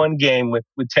 18-1 game with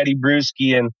Teddy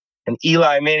Bruschi and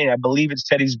Eli Manning. I believe it's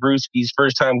Teddy Bruschi's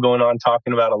first time going on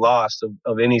talking about a loss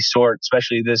of any sort,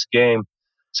 especially this game.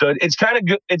 So it's kind of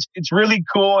good. It's really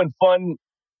cool and fun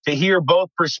to hear both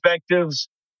perspectives.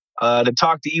 To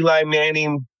talk to Eli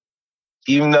Manning,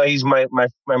 even though he's my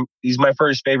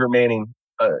first favorite Manning.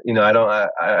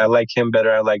 I like him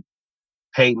better. I like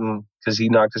Peyton because he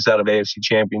knocked us out of AFC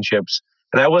championships,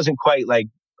 and I wasn't quite like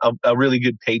a really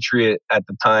good Patriot at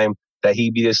the time that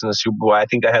he beat us in the Super Bowl. I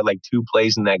think I had like 2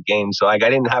 plays in that game, so like I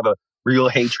didn't have a real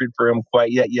hatred for him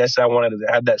quite yet. Yes, I wanted to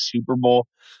have that Super Bowl,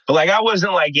 but like I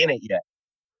wasn't like in it yet.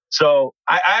 So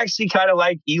I actually kind of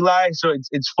like Eli. So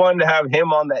it's fun to have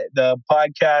him on the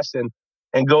podcast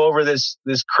and go over this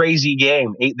crazy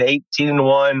game. The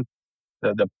 18-1,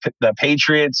 the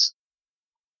Patriots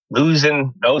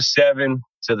losing 07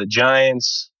 to the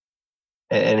Giants,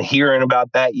 and hearing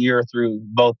about that year through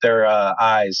both their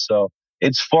eyes. So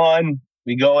it's fun.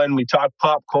 We go in, we talk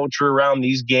pop culture around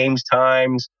these games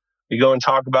times. We go and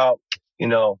talk about,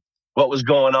 what was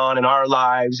going on in our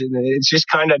lives. And it's just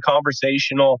kind of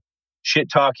conversational shit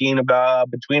talking about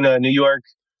between a New York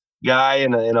guy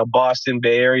and a Boston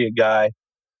Bay Area guy.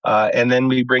 And then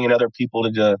we bring in other people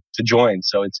to join.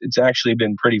 So it's actually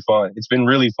been pretty fun. It's been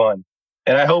really fun.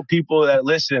 And I hope people that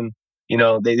listen,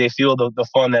 they feel the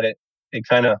fun that it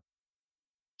kind of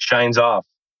shines off,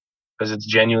 because it's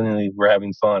genuinely, we're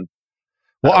having fun.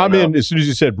 Well, I'm in as soon as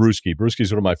you said Bruschi.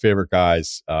 Bruschi's one of my favorite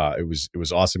guys. It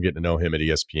was awesome getting to know him at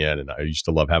ESPN, and I used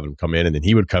to love having him come in. And then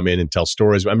he would come in and tell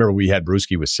stories. I remember we had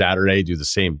Bruschi with Saturday, do the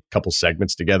same couple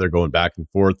segments together, going back and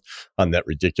forth on that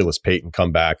ridiculous Peyton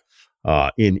comeback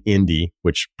in Indy,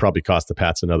 which probably cost the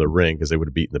Pats another ring because they would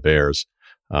have beaten the Bears.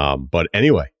 But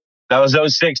anyway. That was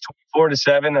 06,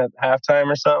 24-7 at halftime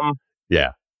or something.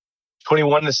 Yeah.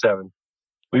 21-7.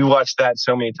 We watched that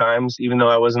so many times, even though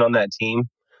I wasn't on that team.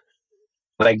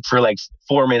 Like for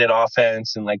 4-minute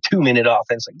offense and 2-minute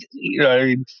offense, and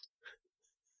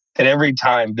every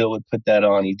time Bill would put that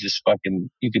on, you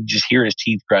could just hear his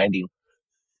teeth grinding.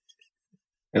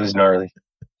 It was gnarly.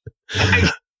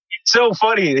 It's so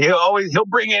funny. He'll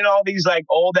bring in all these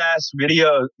old ass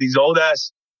videos, these old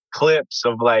ass clips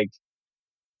of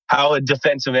how a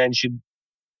defensive end should,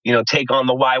 take on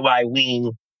the YY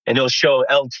wing, and he'll show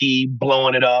LT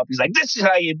blowing it up. He's like, "This is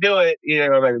how you do it."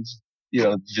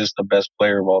 Just the best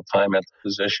player of all time at the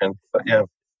position. But yeah,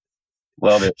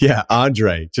 love it. Yeah,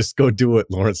 Andre, just go do what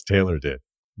Lawrence Taylor did.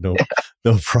 No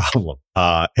problem.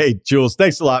 Hey, Jules,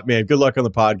 thanks a lot, man. Good luck on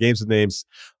the pod. Games with Names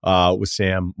with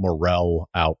Sam Morrell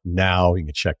out now. You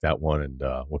can check that one, and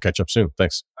we'll catch up soon.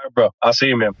 Thanks. All right, bro. I'll see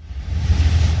you, man.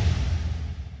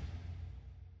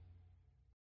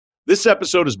 This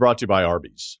episode is brought to you by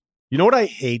Arby's. You know what I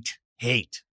hate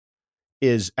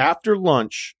is after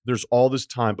lunch, there's all this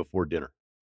time before dinner.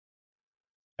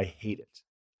 I hate it.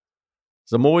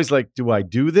 So I'm always like, do I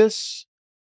do this?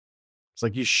 It's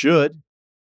like, you should.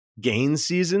 Gain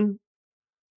season,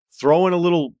 throw in a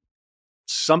little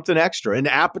something extra, an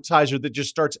appetizer that just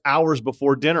starts hours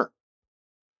before dinner.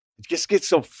 It just gets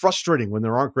so frustrating when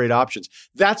there aren't great options.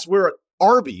 That's where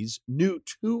Arby's new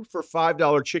 2 for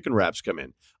 $5 chicken wraps come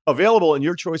in. Available in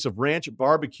your choice of ranch,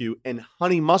 barbecue, and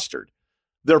honey mustard.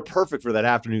 They're perfect for that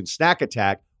afternoon snack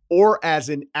attack or as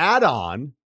an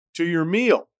add-on to your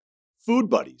meal. Food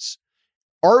Buddies.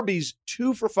 Arby's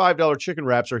 2 for $5 chicken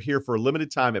wraps are here for a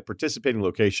limited time at participating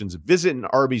locations. Visit an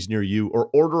Arby's near you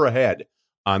or order ahead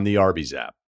on the Arby's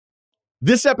app.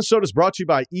 This episode is brought to you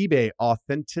by eBay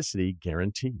Authenticity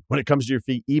Guarantee. When it comes to your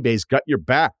feet, eBay's got your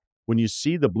back. When you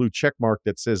see the blue check mark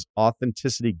that says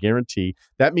Authenticity Guarantee,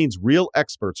 that means real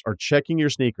experts are checking your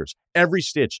sneakers, every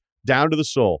stitch, down to the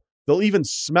sole. They'll even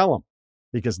smell them,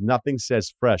 because nothing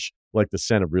says fresh like the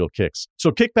scent of real kicks.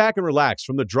 So kick back and relax.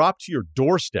 From the drop to your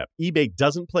doorstep, eBay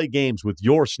doesn't play games with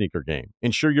your sneaker game.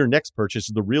 Ensure your next purchase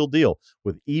is the real deal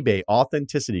with eBay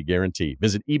Authenticity Guarantee.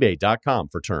 Visit ebay.com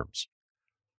for terms.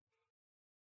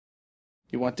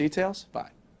 You want details? Fine.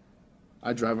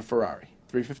 I drive a Ferrari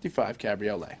 355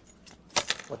 Cabriolet.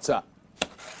 What's up?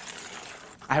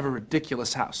 I have a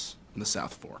ridiculous house in the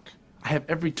South Fork. I have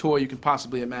every toy you can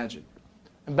possibly imagine.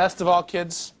 And best of all,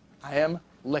 kids, I am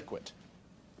liquid.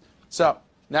 So,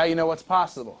 now you know what's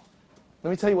possible.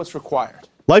 Let me tell you what's required.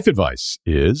 Life advice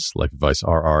is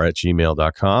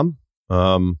lifeadvicerr@gmail.com. We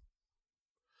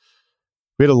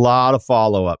had a lot of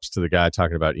follow-ups to the guy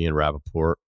talking about Ian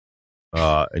Rappaport.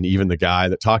 And even the guy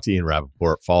that talked to Ian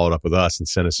Rappaport followed up with us and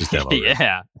sent us his demo.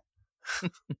 Yeah.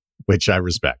 Which I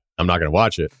respect. I'm not going to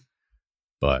watch it,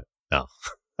 but no.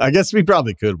 I guess we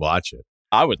probably could watch it.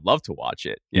 I would love to watch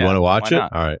it. You want to watch it?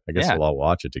 Not? All right. I guess we'll all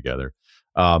watch it together.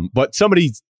 But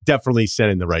somebody definitely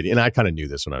sent in the right, and I kind of knew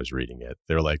this when I was reading it.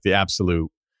 They're like, the absolute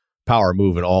power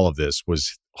move in all of this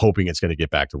was hoping it's going to get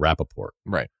back to Rappaport.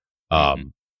 Right.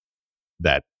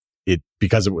 That it,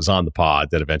 because it was on the pod,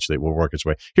 that eventually it will work its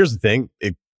way. Here's the thing.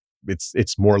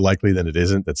 It's more likely than it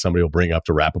isn't that somebody will bring up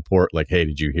to Rappaport, like, hey,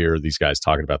 did you hear these guys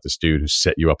talking about this dude who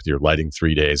set you up with your lighting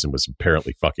 3 days and was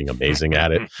apparently fucking amazing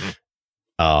at it?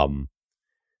 Rappaport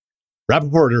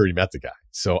already met the guy.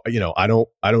 So, I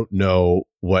don't know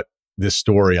what this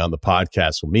story on the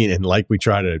podcast will mean. And like we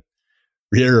try to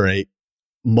reiterate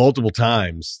multiple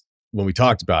times when we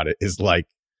talked about it, is like,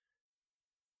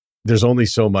 there's only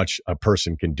so much a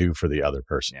person can do for the other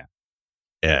person. Yeah.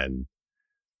 And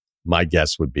my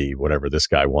guess would be whatever this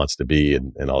guy wants to be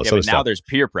and all this other stuff. Now there's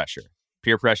peer pressure.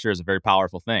 Peer pressure is a very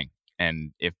powerful thing.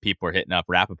 And if people are hitting up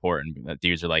Rappaport and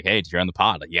dudes are like, hey, you're on the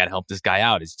pod, like, you got to help this guy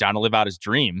out. He's trying to live out his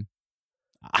dream.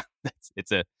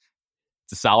 It's a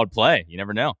solid play. You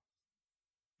never know.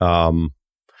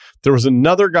 There was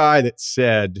another guy that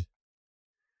said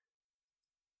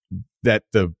that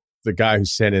the guy who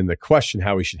sent in the question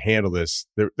how we should handle this,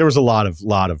 there was a lot of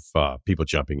people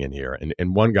jumping in here.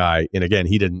 And one guy, and again,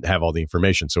 he didn't have all the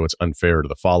information, so it's unfair to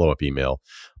the follow-up email,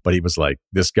 but he was like,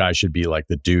 this guy should be like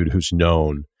the dude who's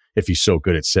known, if he's so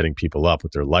good at setting people up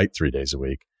with their light 3 days a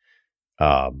week,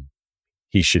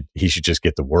 he should just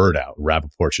get the word out.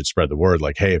 Rappaport should spread the word,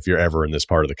 like, hey, if you're ever in this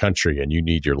part of the country and you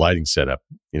need your lighting set up,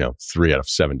 3 out of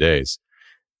 7 days,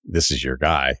 this is your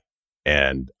guy.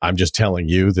 And I'm just telling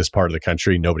you, this part of the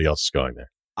country, nobody else is going there.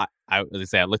 I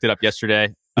looked it up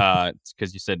yesterday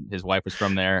because you said his wife was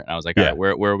from there, and I was like, all right,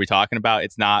 where are we talking about?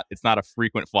 It's not a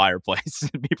frequent flyer place.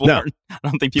 I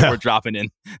don't think people are dropping in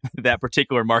that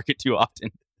particular market too often.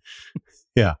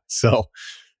 Yeah. So,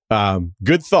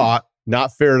 good thought.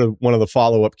 Not fair to one of the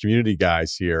follow-up community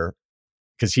guys here,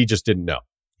 because he just didn't know.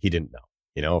 He didn't know.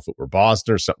 If it were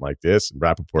Boston or something like this, and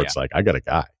Rappaport's like, I got a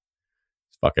guy.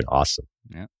 It's fucking awesome.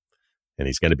 Yeah. And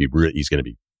you're going to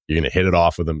hit it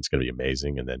off with him. It's going to be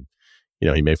amazing. And then,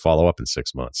 he may follow up in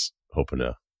 6 months, hoping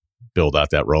to build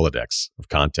out that Rolodex of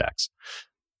contacts.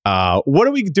 What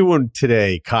are we doing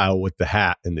today, Kyle, with the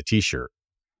hat and the t-shirt?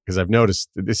 Because I've noticed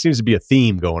there seems to be a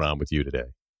theme going on with you today.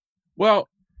 Well,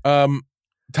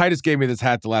 Titus gave me this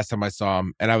hat the last time I saw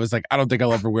him, and I was like, I don't think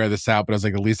I'll ever wear this out, but I was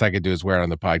like, the least I could do is wear it on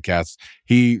the podcast.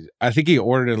 I think he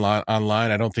ordered it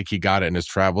online. I don't think he got it in his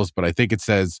travels, but I think it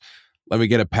says, let me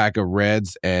get a pack of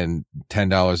Reds and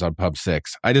 $10 on Pub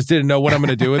 6. I just didn't know what I'm going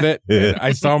to do with it.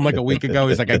 I saw him like a week ago.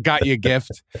 He's like, I got you a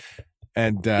gift.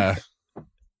 And I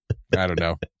don't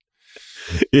know.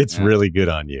 It's really good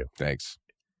on you. Thanks.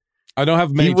 I don't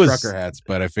have many trucker hats,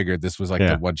 but I figured this was like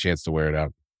the one chance to wear it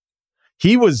out.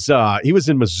 He was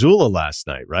in Missoula last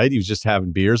night, right? He was just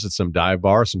having beers at some dive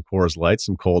bar, some Coors Light,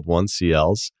 some cold ones,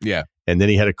 CLs. Yeah. And then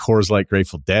he had a Coors Light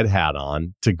Grateful Dead hat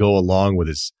on to go along with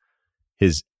his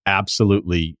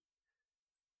absolutely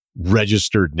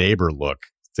registered neighbor look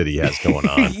that he has going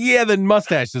on. Yeah, the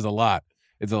mustache is a lot.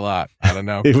 It's a lot. I don't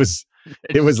know. It was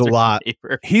a lot.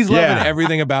 He's loving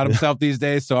everything about himself these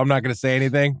days, so I'm not going to say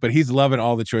anything, but he's loving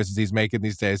all the choices he's making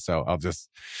these days, so I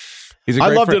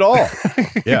loved it all.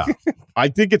 Yeah. I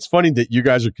think it's funny that you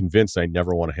guys are convinced I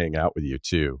never want to hang out with you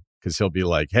too, because he'll be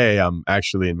like, hey, I'm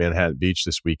actually in Manhattan Beach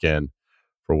this weekend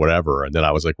for whatever. And then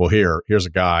I was like, well, here's a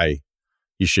guy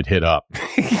you should hit up.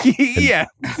 Yeah.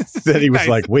 Then he was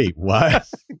like, wait, what?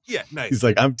 Yeah, nice. He's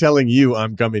like, I'm telling you,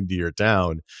 I'm coming to your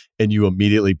town. And you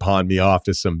immediately pawned me off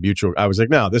to some mutual. I was like,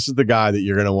 no, this is the guy that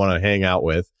you're going to want to hang out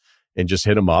with, and just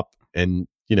hit him up and,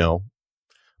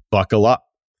 buckle up.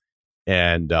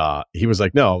 And he was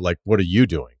like, no, like, what are you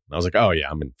doing? And I was like, oh, yeah,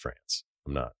 I'm in France.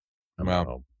 I'm not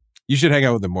home. You should hang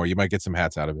out with him more. You might get some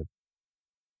hats out of it.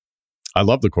 I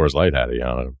love the Coors Light hat.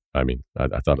 I mean, I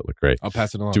thought it looked great. I'll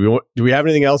pass it along. Do we have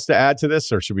anything else to add to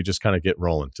this, or should we just kind of get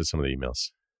rolling to some of the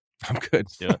emails? I'm good.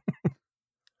 Yeah.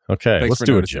 Okay, let's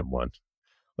do a gym one.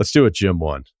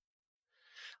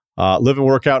 Live and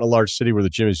work out in a large city where the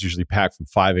gym is usually packed from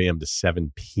 5 a.m. to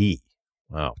 7 p.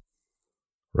 Wow.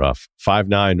 Rough.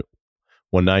 5'9",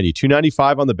 190,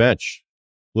 295 on the bench.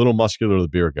 Little muscular with a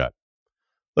beer gut.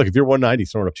 Look, if you're 190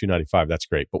 throwing up 295, that's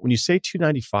great. But when you say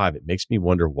 295, it makes me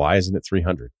wonder, why isn't it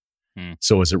 300?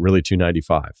 So is it really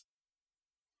 295?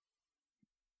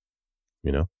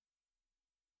 I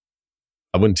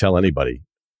wouldn't tell anybody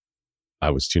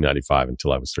I was 295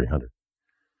 until I was 300.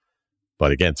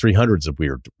 But again, 300 is a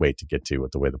weird weight to get to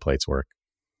with the way the plates work.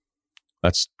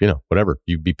 That's, whatever.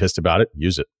 You'd be pissed about it,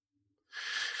 use it.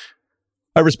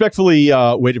 I respectfully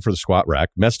waited for the squat rack,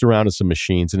 messed around with some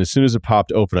machines, and as soon as it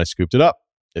popped open, I scooped it up.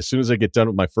 As soon as I get done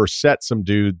with my first set, some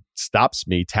dude stops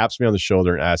me, taps me on the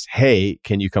shoulder, and asks, "Hey,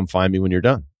 can you come find me when you're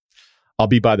done? I'll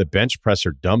be by the bench press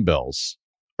or dumbbells."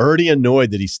 Already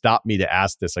annoyed that he stopped me to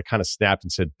ask this, I kind of snapped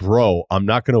and said, "Bro, I'm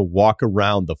not going to walk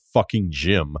around the fucking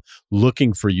gym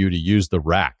looking for you to use the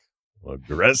rack."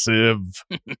 Aggressive.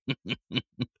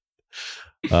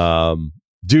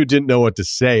 Dude didn't know what to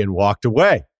say and walked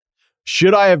away.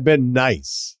 Should I have been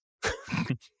nice?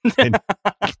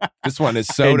 This one is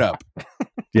sewed up.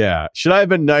 Yeah. Should I have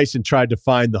been nice and tried to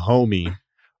find the homie,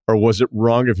 or was it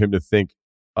wrong of him to think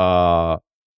of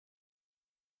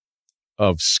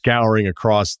scouring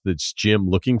across this gym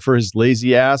looking for his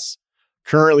lazy ass?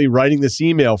 Currently writing this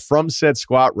email from said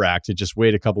squat rack to just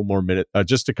waste a couple more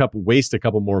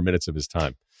minutes of his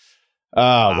time.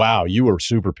 Wow. You were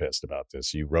super pissed about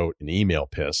this. You wrote an email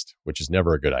pissed, which is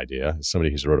never a good idea. As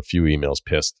somebody who's wrote a few emails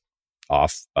pissed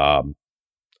off, I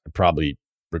probably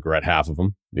regret half of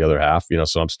them, the other half,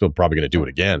 so I'm still probably going to do it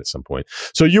again at some point.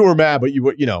 So you were mad, but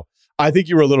I think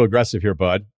you were a little aggressive here,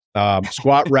 bud.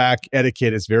 Squat rack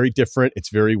etiquette is very different. It's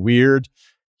very weird.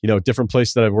 Different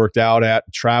place that I've worked out at,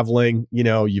 traveling,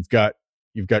 you've got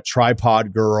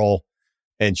tripod girl,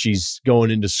 and she's going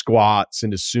into squats,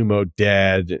 into sumo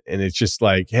dead. And it's just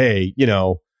like, hey,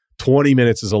 20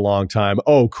 minutes is a long time.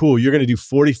 Oh, cool. You're going to do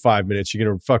 45 minutes. You're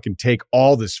going to fucking take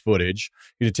all this footage.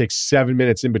 You're going to take 7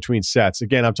 minutes in between sets.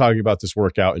 Again, I'm talking about this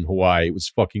workout in Hawaii. It was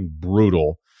fucking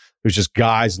brutal. It was just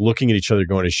guys looking at each other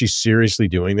going, is she seriously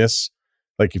doing this?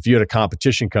 Like if you had a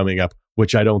competition coming up,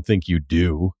 which I don't think you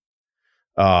do,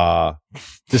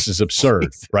 this is absurd,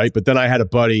 right? But then I had a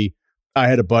buddy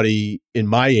in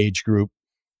my age group,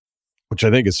 which I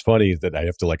think is funny that I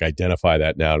have to identify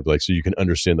that now to so you can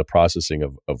understand the processing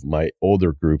of my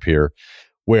older group here,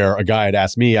 where a guy had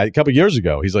asked me a couple of years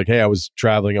ago, he's like, "Hey, I was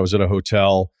traveling, I was at a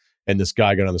hotel, and this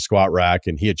guy got on the squat rack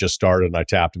and he had just started, and I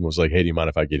tapped him and was like, 'Hey, do you mind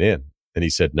if I get in?' And he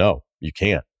said, 'No, you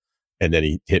can't.' And then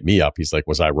he hit me up. He's like,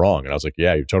 'Was I wrong?' And I was like,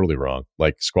 'Yeah, you're totally wrong.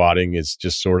 Squatting is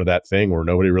just sort of that thing where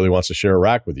nobody really wants to share a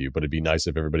rack with you, but it'd be nice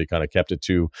if everybody kind of kept it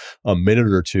to a minute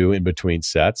or two in between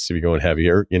sets. If you're going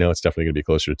heavier, it's definitely going to be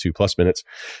closer to 2+ minutes.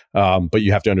 But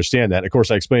you have to understand that. And of course,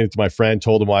 I explained it to my friend,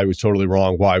 told him why he was totally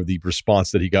wrong, why the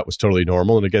response that he got was totally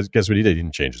normal. And guess what he did? He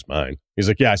didn't change his mind. He's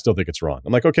like, 'Yeah, I still think it's wrong.'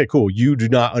 I'm like, 'Okay, cool. You do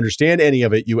not understand any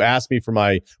of it. You asked me for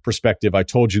my perspective. I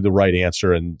told you the right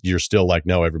answer, and you're still like,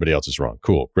 no, everybody else is wrong.'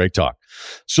 Cool. Great talk."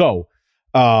 So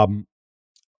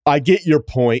I get your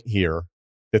point here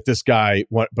that this guy,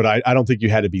 but I don't think you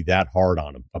had to be that hard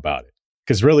on him about it,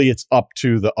 because really it's up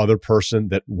to the other person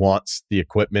that wants the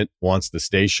equipment, wants the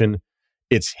station.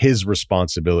 It's his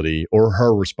responsibility or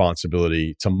her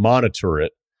responsibility to monitor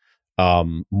it,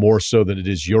 more so than it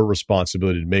is your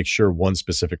responsibility to make sure one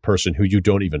specific person who you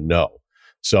don't even know.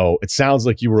 So it sounds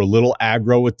like you were a little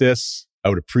aggro with this. I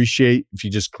would appreciate if you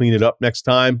just clean it up next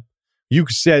time. You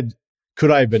said,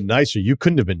 could I have been nicer? You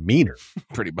couldn't have been meaner.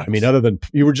 Pretty much. I mean, other than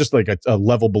you were just like a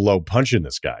level below punching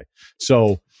this guy.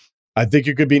 So I think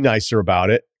you could be nicer about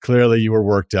it. Clearly you were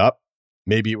worked up.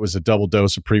 Maybe it was a double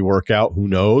dose of pre-workout. Who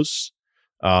knows?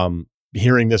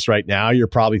 Hearing this right now, you're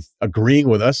probably agreeing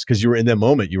with us because you were in that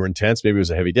moment. You were intense. Maybe it was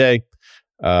a heavy day.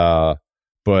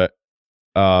 But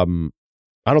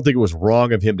I don't think it was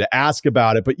wrong of him to ask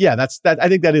about it. But yeah, I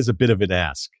think that is a bit of an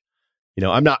ask.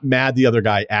 I'm not mad the other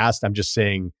guy asked. I'm just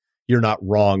saying you're not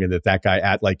wrong, and that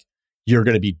guy you're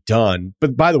going to be done.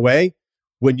 But by the way,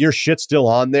 when your shit's still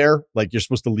on there, you're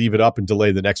supposed to leave it up and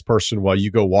delay the next person while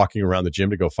you go walking around the gym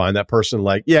to go find that person.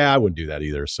 Yeah, I wouldn't do that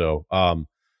either. So I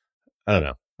don't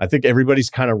know. I think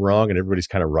everybody's kind of wrong and everybody's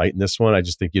kind of right in this one. I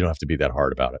just think you don't have to be that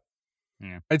hard about it.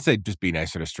 Yeah. I'd say just be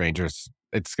nicer to strangers.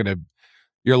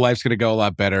 Your life's gonna go a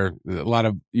lot better.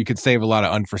 You could save a lot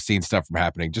of unforeseen stuff from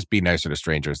happening. Just be nicer to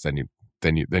strangers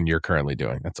than you're currently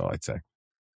doing. That's all I'd say.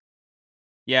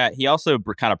 Yeah, he also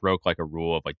kind of broke a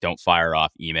rule of don't fire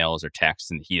off emails or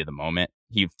texts in the heat of the moment.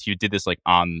 He did this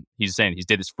he's saying he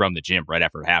did this from the gym right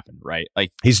after it happened, right?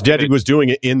 He was doing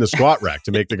it in the squat rack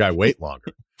to make the guy wait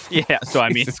longer. Yeah, so I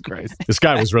mean, Jesus Christ. This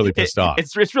guy was really pissed off.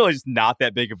 It's really just not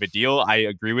that big of a deal. I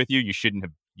agree with you.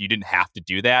 You didn't have to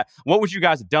do that. What would you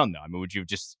guys have done though? I mean, would you have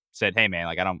just said, "Hey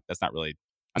man, that's not really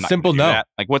I'm not simple no." That.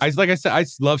 Like I said, I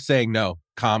love saying no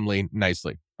calmly,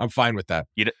 nicely. I'm fine with that.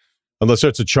 Unless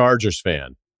it's a Chargers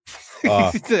fan.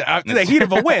 The heat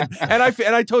of a win. And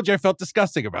I told you I felt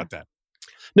disgusting about that.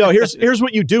 No, here's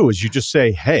what you do is you just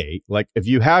say, hey, if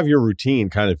you have your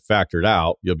routine kind of factored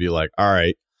out, you'll be like, all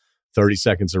right, 30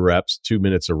 seconds of reps, 2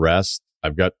 minutes of rest.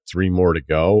 I've got 3 more to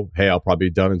go. Hey, I'll probably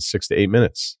be done in 6 to 8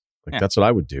 minutes. Like that's what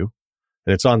I would do.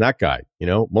 And it's on that guy.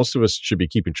 Most of us should be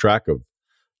keeping track of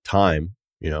time,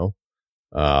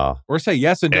 or say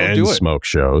yes and don't do it. Smoke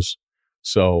shows.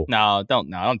 So don't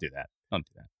do that. Don't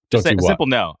do that. Just say a simple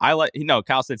no.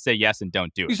 Kyle said say yes and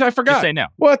don't do it. You said I forgot. Just say no.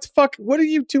 What the fuck? What are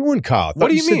you doing, Kyle? What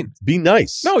do you mean? Be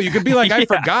nice. No, you could be like, I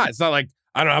forgot. It's not like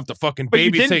I don't have to fucking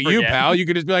babysit you, pal. You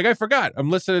could just be like, I forgot. I'm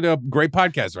listening to a great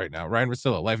podcast right now. Ryan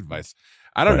Russillo, Life Advice.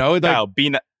 I don't know. Kyle,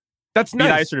 that's nice. Be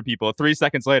nicer to people. 3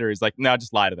 seconds later, he's like, no,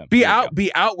 just lie to them. Be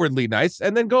outwardly nice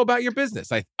and then go about your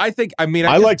business. I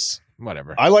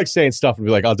whatever. I like saying stuff and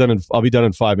be like, I'll be done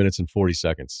in 5 minutes and 40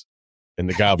 seconds. And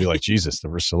the guy will be like, Jesus, the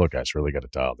Russillo guy's really got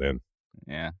it dialed in.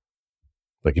 Yeah.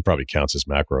 Like he probably counts his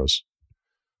macros,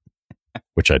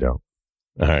 which I don't.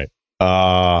 All right.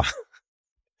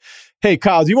 Hey,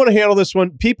 Kyle, do you want to handle this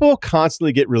one? People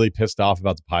constantly get really pissed off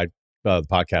about the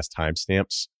podcast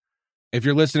timestamps. If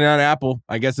you're listening on Apple,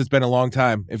 I guess it's been a long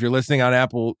time. If you're listening on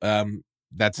Apple,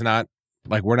 that's not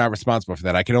like we're not responsible for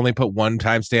that. I can only put one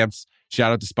timestamps.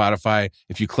 Shout out to Spotify.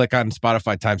 If you click on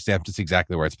Spotify timestamps, it's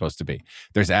exactly where it's supposed to be.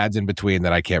 There's ads in between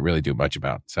that I can't really do much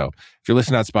about. So if you're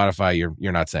listening on Spotify,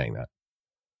 you're not saying that.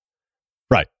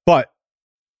 Right. But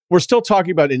we're still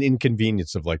talking about an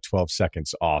inconvenience of like 12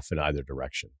 seconds off in either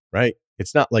direction, right?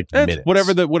 It's not like minutes.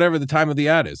 Whatever the time of the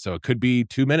ad is. So it could be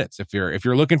 2 minutes. If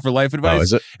you're looking for life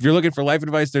advice, if you're looking for life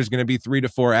advice, there's going to be 3 to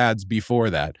 4 ads before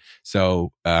that.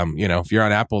 So, if you're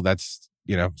on Apple, that's,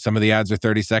 some of the ads are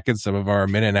 30 seconds, some of them are a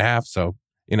minute and a half. So,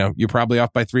 you're probably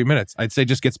off by 3 minutes. I'd say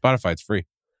just get Spotify. It's free.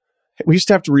 We used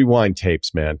to have to rewind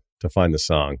tapes, man, to find the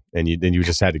song. And you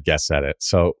just had to guess at it.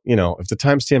 So, if the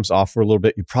timestamp's off for a little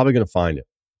bit, you're probably going to find it.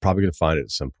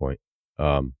 At some point.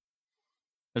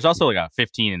 There's also like a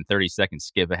 15 and 30 second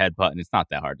skip ahead button. It's not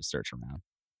that hard to search around.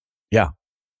 Yeah.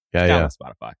 On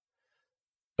Spotify.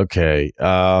 Okay.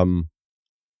 All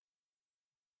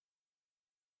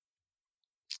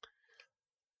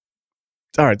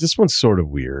right. This one's sort of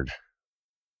weird.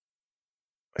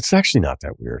 It's actually not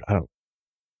that weird.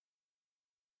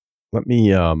 Let me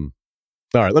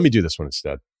do this one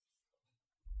instead.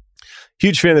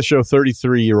 Huge fan of the show,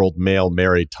 33-year-old male,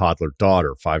 married, toddler,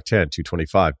 daughter, 5'10",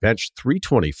 225, bench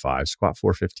 325, squat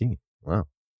 415. Wow.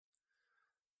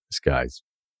 This guy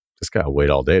will wait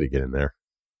all day to get in there,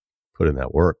 put in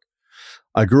that work.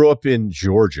 I grew up in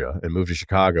Georgia and moved to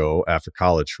Chicago after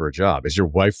college for a job. Is your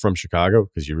wife from Chicago?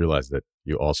 Because you realize that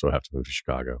you also have to move to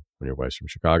Chicago when your wife's from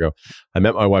Chicago. I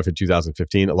met my wife in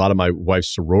 2015. A lot of my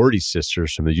wife's sorority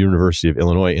sisters from the University of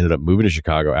Illinois ended up moving to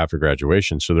Chicago after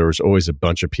graduation. So there was always a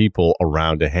bunch of people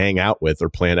around to hang out with or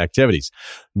plan activities.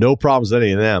 No problems with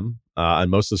any of them. And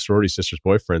most of the sorority sisters'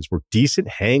 boyfriends were decent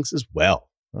hangs as well.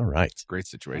 All right. Great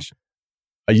situation.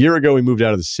 A year ago, we moved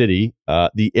out of the city.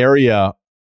 The area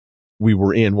we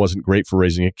were in wasn't great for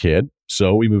raising a kid.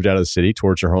 So we moved out of the city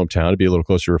towards our hometown to be a little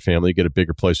closer to our family, get a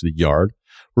bigger place with a yard.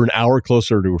 We're an hour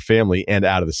closer to our family and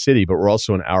out of the city, but we're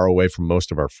also an hour away from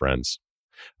most of our friends.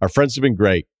 Our friends have been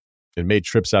great and made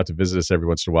trips out to visit us every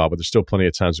once in a while, but there's still plenty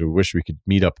of times we wish we could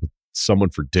meet up with someone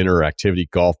for dinner or activity,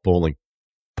 golf, bowling,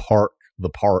 the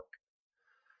park.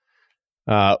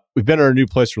 We've been in our new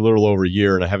place for a little over a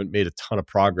year, and I haven't made a ton of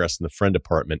progress in the friend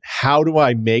department. How do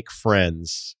I make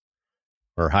friends?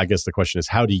 Or I guess the question is,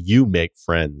 how do you make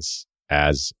friends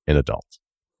as an adult?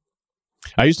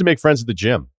 I used to make friends at the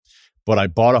gym, but I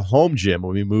bought a home gym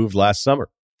when we moved last summer.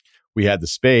 We had the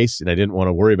space, and I didn't want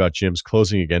to worry about gyms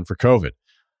closing again for COVID.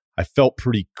 I felt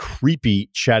pretty creepy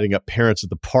chatting up parents at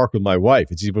the park with my wife.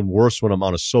 It's even worse when I'm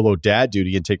on a solo dad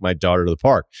duty and take my daughter to the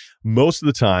park. Most of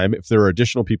the time, if there are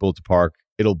additional people at the park,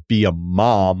 it'll be a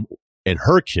mom and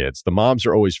her kids. The moms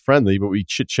are always friendly, but we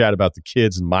chit-chat about the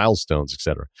kids and milestones,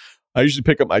 etc. I usually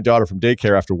pick up my daughter from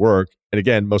daycare after work. And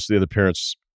again, most of the other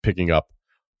parents picking up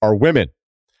are women.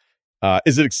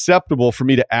 Is it acceptable for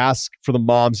me to ask for the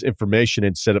mom's information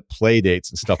and set up play dates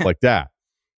and stuff like that?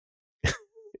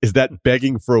 Is that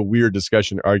begging for a weird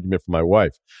discussion argument for my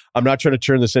wife? I'm not trying to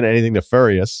turn this into anything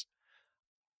nefarious.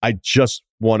 I just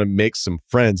want to make some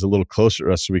friends a little closer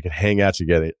to us so we can hang out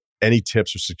together. Any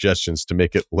tips or suggestions to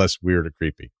make it less weird or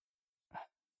creepy?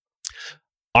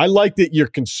 I like that your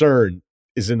concern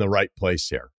is in the right place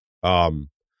here. There's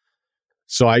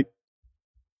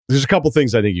a couple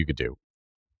things I think you could do.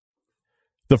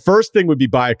 The first thing would be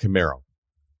buy a Camaro.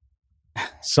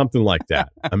 Something like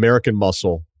that. American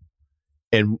Muscle.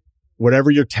 And whatever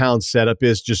your town setup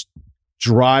is, just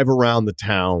drive around the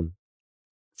town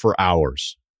for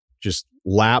hours. Just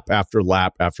lap after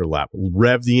lap after lap.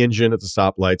 Rev the engine at the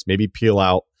stoplights, maybe peel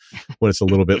out when it's a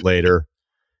little bit later,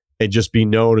 and just be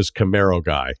known as Camaro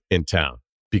guy in town.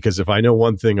 Because if I know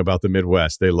one thing about the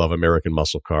Midwest, they love American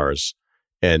muscle cars,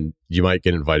 and you might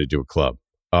get invited to a club.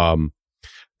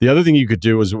 The other thing you could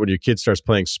do is when your kid starts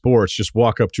playing sports, just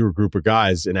walk up to a group of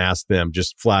guys and ask them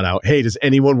just flat out, hey, does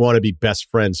anyone want to be best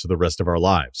friends for the rest of our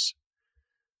lives?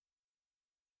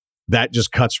 That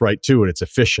just cuts right to it. It's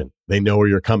efficient. They know where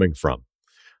you're coming from.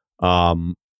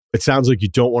 It sounds like you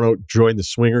don't want to join the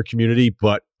swinger community,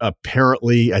 but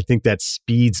apparently I think that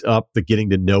speeds up the getting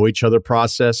to know each other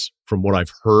process from what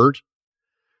I've heard.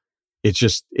 It's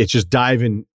just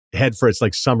diving head for it's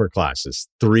like summer classes,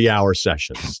 3-hour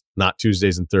sessions, not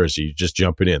Tuesdays and Thursdays. You're just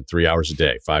jumping in 3 hours a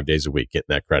day, 5 days a week, getting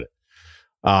that credit.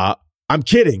 I'm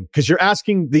kidding, because you're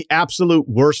asking the absolute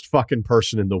worst fucking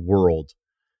person in the world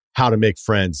how to make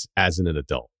friends as an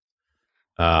adult.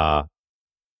 The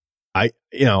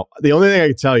only thing I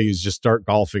can tell you is just start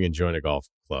golfing and join a golf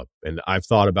club. And I've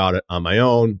thought about it on my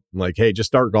own. I'm like, hey, just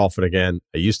start golfing again.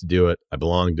 I used to do it. I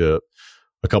belonged to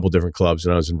a couple different clubs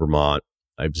when I was in Vermont.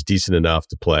 I was decent enough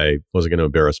to play. Wasn't going to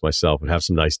embarrass myself. Would have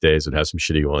some nice days. Would have some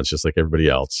shitty ones, just like everybody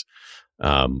else.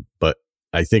 But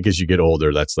I think as you get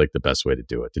older, that's like the best way to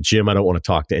do it. The gym, I don't want to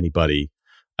talk to anybody.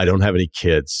 I don't have any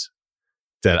kids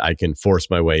that I can force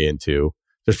my way into.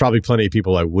 There's probably plenty of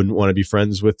people I wouldn't want to be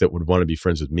friends with that would want to be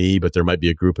friends with me, but there might be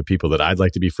a group of people that I'd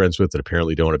like to be friends with that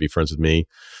apparently don't want to be friends with me.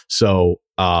 So,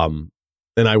 and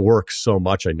I work so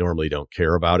much, I normally don't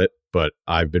care about it, but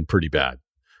I've been pretty bad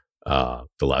the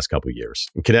last couple of years.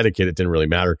 In Connecticut, it didn't really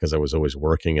matter because I was always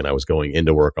working and I was going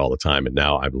into work all the time. And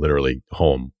now I'm literally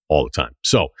home all the time.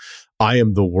 So I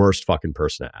am the worst fucking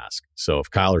person to ask. So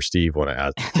if Kyle or Steve want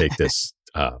to take this,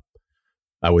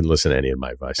 I wouldn't listen to any of my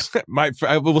advice.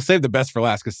 We'll save the best for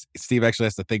last because Steve actually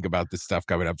has to think about this stuff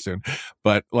coming up soon.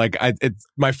 But like,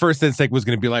 my first instinct was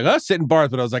going to be like, sit in bars.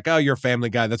 But I was like, oh, you're a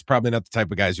family guy. That's probably not the type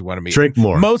of guys you want to meet. Drink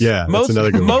more. Most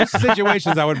most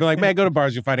situations, I would be like, man, go to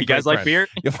bars. You'll find a you great guys friend. like beer?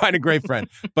 You'll find a great friend.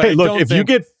 But hey, look, if you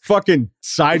get fucking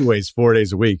sideways 4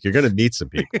 days a week, you're going to meet some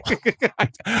people.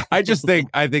 I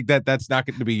think that's not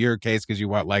going to be your case because you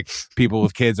want like people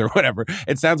with kids or whatever.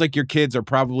 It sounds like your kids are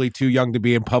probably too young to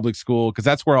be in public school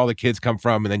because that's where all the kids come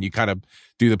from, and then you kind of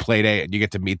do the play date and you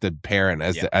get to meet the parent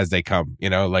as they come. You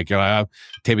know, like you're like, oh,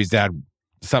 Timmy's dad,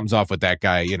 something's off with that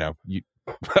guy. You know,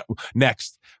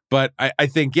 next. But I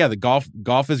think the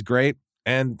golf is great,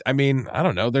 and I mean I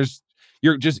don't know. It's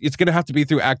going to have to be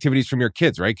through activities from your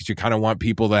kids, right? Because you kind of want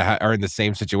people that are in the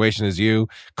same situation as you,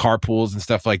 carpools and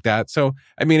stuff like that. So,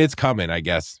 I mean, it's coming, I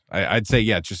guess. I'd say,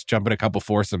 just jump in a couple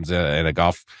foursomes in a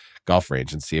golf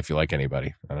range and see if you like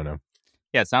anybody. I don't know.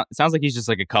 Yeah, it sounds like he's just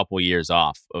like a couple years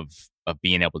off of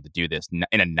being able to do this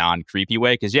in a non-creepy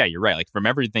way. Because, you're right. Like, from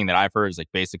everything that I've heard is like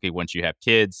basically once you have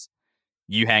kids,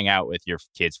 you hang out with your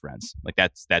kids' friends. Like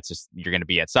that's just, you're going to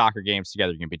be at soccer games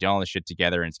together. You're going to be doing all this shit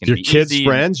together, and it's going to be your kids' easy.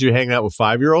 friends. You hang out with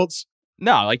 5-year-olds.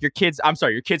 No, like your kids'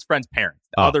 friends' parents,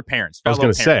 other parents. I was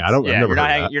going to say, I've never heard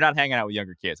that. You're not hanging out with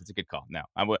younger kids. It's a good call. No,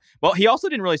 well, he also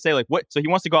didn't really say like what. So he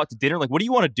wants to go out to dinner. Like, what do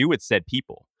you want to do with said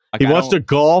people? Like, he wants to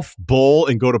golf, bowl,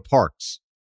 and go to parks.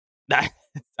 I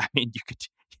mean, you could.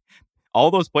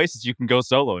 All those places you can go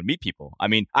solo and meet people. I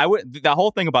mean, the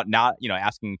whole thing about not,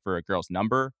 asking for a girl's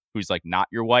number who's like not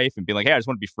your wife and being like, hey, I just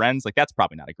want to be friends. Like, that's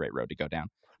probably not a great road to go down.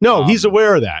 No, he's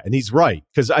aware of that, and he's right.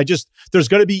 Because there's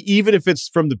going to be, even if it's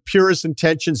from the purest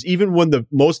intentions, even when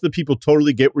most of the people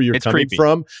totally get where you're coming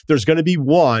from, there's going to be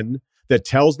one that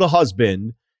tells the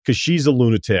husband, because she's a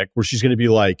lunatic, where she's going to be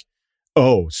like,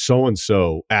 oh,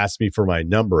 so-and-so asked me for my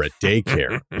number at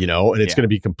daycare, and it's going to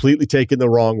be completely taken the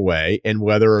wrong way. And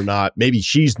whether or not maybe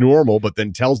she's normal, but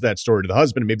then tells that story to the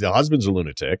husband, and maybe the husband's a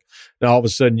lunatic. Now, all of a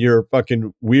sudden, you're a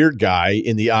fucking weird guy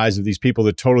in the eyes of these people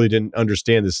that totally didn't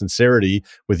understand the sincerity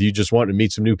with you just wanting to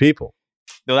meet some new people.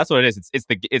 No, that's what it is.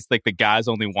 It's like the guys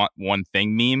only want one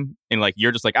thing meme, and like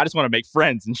you're just like, I just want to make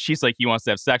friends, and she's like, he wants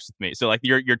to have sex with me. So like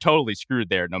you're totally screwed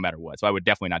there no matter what. So I would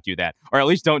definitely not do that, or at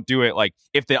least don't do it like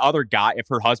if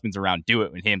her husband's around, do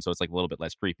it with him, so it's like a little bit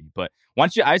less creepy. But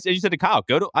once as you said to Kyle,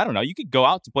 you could go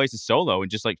out to places solo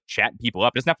and just like chat people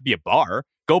up. It doesn't have to be a bar.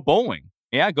 Go bowling.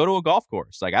 Yeah, go to a golf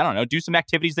course. Like, I don't know, do some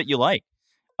activities that you like.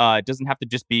 It doesn't have to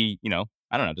just be, I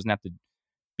don't know, it doesn't have to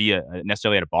be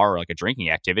necessarily at a bar or like a drinking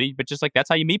activity, but just like that's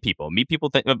how you meet people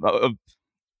of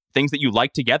things that you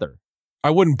like together. I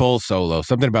wouldn't bowl solo.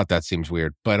 Something about that seems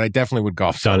weird, but I definitely would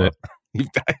golf solo.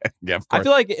 Yeah, of course. I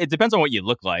feel like it depends on what you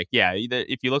look like. Yeah,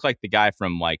 if you look like the guy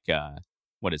from like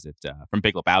what is it from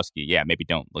Big Lebowski, yeah, maybe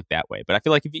don't look that way. But I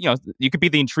feel like if you could be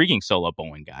the intriguing solo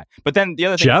bowling guy. But then the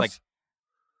other thing is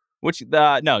like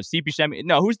Steve Buscemi.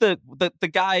 No, who's the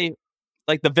guy?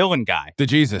 Like the villain guy. The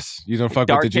Jesus. You don't fuck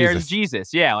dark with the hair Jesus.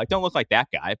 Jesus. Yeah, like don't look like that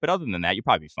guy. But other than that, you'd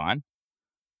probably be fine.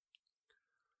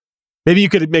 Maybe you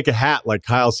could make a hat like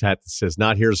Kyle's hat that says,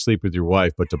 not here to sleep with your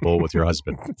wife, but to bowl with your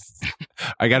husband.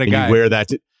 I got a guy. You wear that.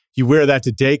 you wear that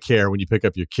to daycare when you pick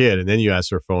up your kid, and then you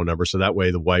ask her phone number, so that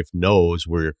way the wife knows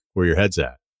where your head's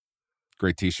at.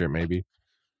 Great T-shirt, maybe.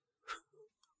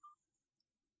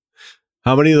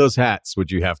 How many of those hats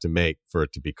would you have to make for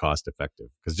it to be cost effective?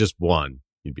 Because just one,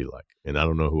 you'd be like, and I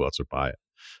don't know who else would buy it.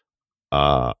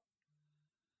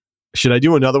 Should I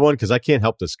do another one? Because I can't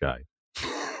help this guy.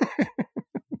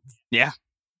 Yeah.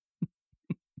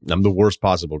 I'm the worst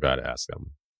possible guy to ask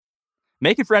them.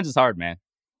 Making friends is hard, man.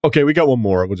 Okay, we got one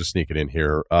more. We'll just sneak it in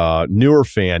here. Newer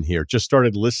fan here. Just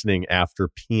started listening after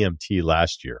PMT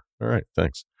last year. All right,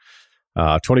 thanks.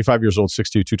 25 years old,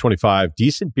 6'2", 225.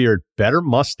 Decent beard, better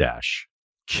mustache,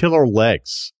 killer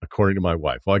legs, according to my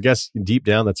wife. Well, I guess deep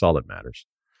down, that's all that matters.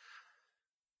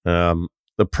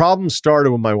 The problem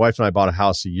started when my wife and I bought a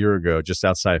house a year ago just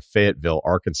outside of Fayetteville,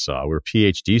 Arkansas. We were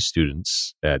PhD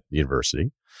students at the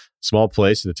university. Small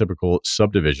place in a typical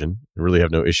subdivision. I really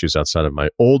have no issues outside of my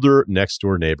older next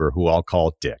door neighbor, who I'll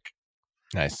call Dick.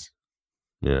 Nice.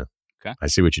 Yeah. Okay. I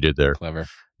see what you did there. Clever.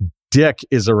 Dick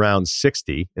is around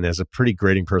 60 and has a pretty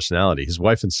grating personality. His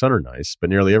wife and son are nice, but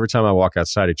nearly every time I walk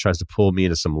outside, he tries to pull me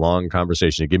into some long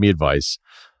conversation to give me advice.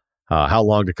 How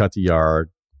long to cut the yard,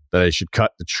 that I should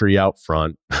cut the tree out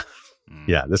front.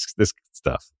 Yeah, this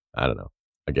stuff. I don't know.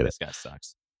 I get This it. guy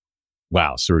sucks.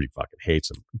 Wow, Surdy fucking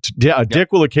hates him.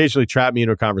 Dick will occasionally trap me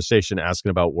into a conversation asking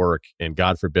about work, and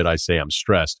God forbid I say I'm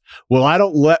stressed. Well, I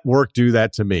don't let work do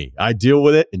that to me. I deal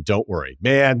with it, and don't worry.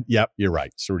 Man, yep, you're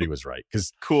right. Surdy was right.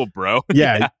 Because Cool, bro.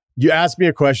 yeah, you asked me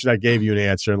a question, I gave you an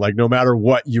answer, and like no matter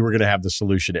what, you were going to have the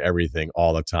solution to everything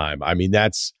all the time. I mean,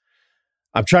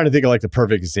 I'm trying to think of like the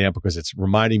perfect example because it's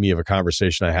reminding me of a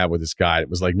conversation I had with this guy. It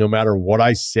was like, no matter what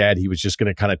I said, he was just going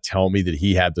to kind of tell me that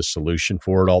he had the solution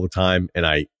for it all the time. And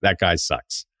that guy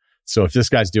sucks. So if this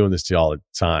guy's doing this to you all the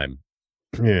time,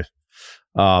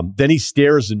 then he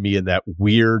stares at me in that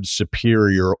weird,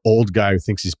 superior old guy who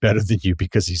thinks he's better than you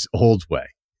because he's old way.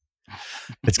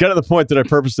 It's gotten to the point that I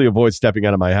purposely avoid stepping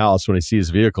out of my house when I see his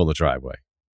vehicle in the driveway.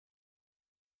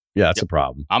 Yeah, that's a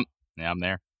problem. I'm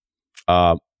there.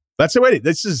 That's the way.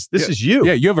 This is you.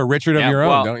 Yeah, you have a Richard of your own,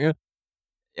 well, don't you?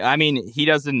 I mean, he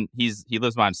doesn't. He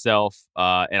lives by himself,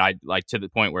 and I like to the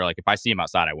point where like if I see him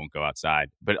outside, I won't go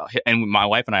outside. But and my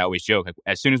wife and I always joke like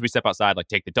as soon as we step outside, like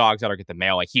take the dogs out or get the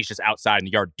mail, like he's just outside in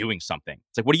the yard doing something.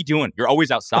 It's like, what are you doing? You're always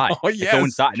outside. Oh, Like, yes. go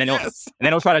inside, and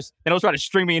then he'll try to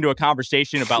string me into a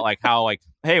conversation about like how like,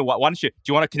 hey, why don't do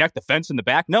you want to connect the fence in the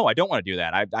back? No, I don't want to do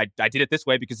that. I did it this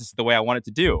way because this is the way I want it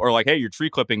to do. Or like, hey, your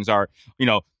tree clippings are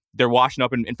they're washing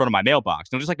up in front of my mailbox.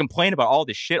 They'll just like complain about all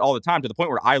this shit all the time to the point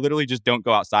where I literally just don't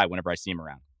go outside whenever I see him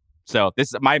around. So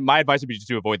this is my advice would be just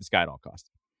to avoid this guy at all costs.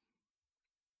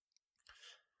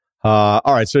 All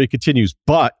right, so he continues,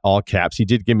 but all caps, he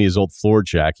did give me his old floor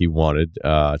jack he wanted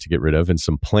to get rid of and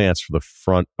some plants for the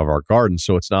front of our garden,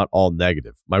 so it's not all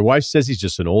negative. My wife says he's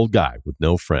just an old guy with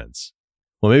no friends.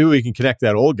 Well, maybe we can connect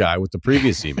that old guy with the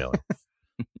previous emailer.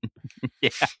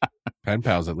 Yeah. Pen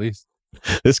pals, at least.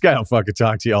 This guy will fucking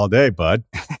talk to you all day, bud.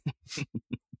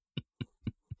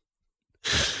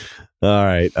 All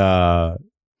right.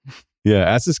 Yeah,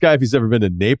 ask this guy if he's ever been to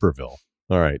Naperville.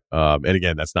 All right. And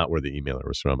again, that's not where the emailer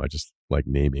was from. I just like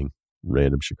naming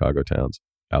random Chicago towns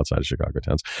outside of Chicago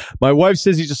towns. My wife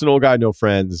says he's just an old guy, no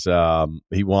friends.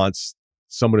 He wants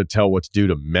someone to tell what to do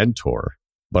to mentor,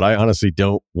 but I honestly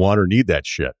don't want or need that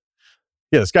shit.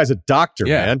 Yeah, this guy's a doctor,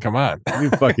 Yeah, man. come on. I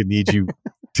don't fucking need you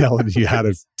telling you how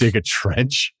to dig a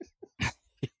trench.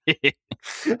 You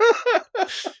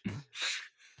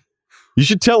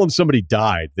should tell him somebody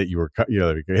died that you were,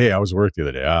 like, hey, I was at work the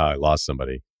other day. I lost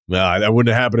somebody. No, that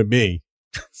wouldn't have happened to me.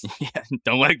 Yeah,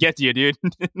 don't let it get to you, dude.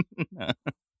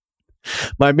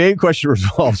 My main question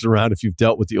revolves around if you've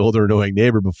dealt with the older annoying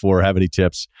neighbor before. Have any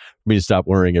tips for me to stop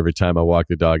worrying every time I walk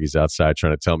the doggies outside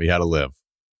trying to tell me how to live?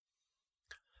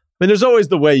 I mean, there's always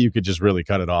the way you could just really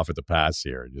cut it off at the pass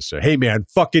here and just say, hey, man,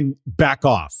 fucking back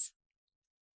off.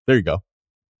 There you go.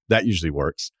 That usually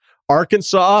works.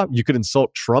 Arkansas, you could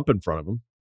insult Trump in front of him.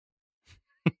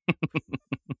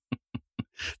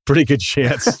 Pretty good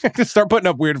chance. Start putting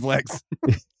up weird flags.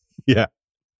 Yeah.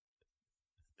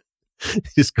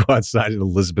 Just go outside in an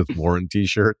Elizabeth Warren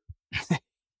t-shirt.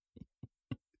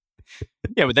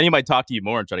 Yeah, but then he might talk to you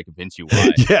more and try to convince you why.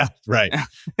 Yeah, right.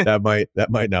 That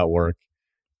might not work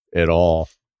at all.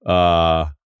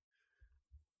 You're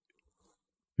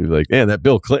like, man, that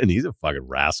Bill Clinton, he's a fucking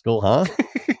rascal, huh?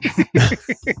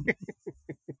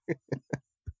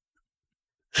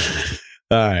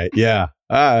 All right, yeah.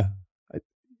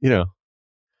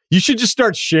 You should just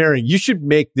start sharing. You should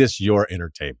make this your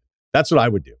entertainment. That's what I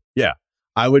would do. Yeah,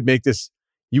 I would make this.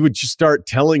 You would just start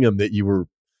telling them that you were,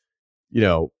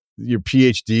 your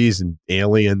PhDs and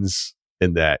aliens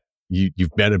and that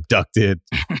you've been abducted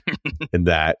and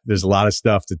that there's a lot of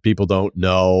stuff that people don't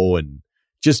know, and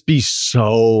just be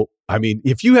so, I mean,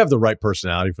 if you have the right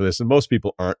personality for this, and most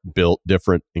people aren't built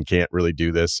different and can't really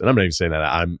do this, and I'm not even saying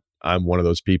that I'm one of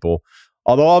those people,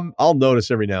 although I'll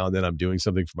notice every now and then I'm doing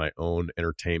something for my own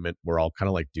entertainment where I'll kind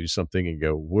of like do something and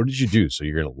go, what did you do? So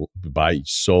you're going to buy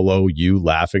solo you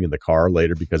laughing in the car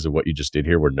later because of what you just did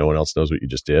here where no one else knows what you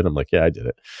just did. I'm like, yeah, I did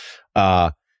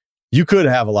it. You could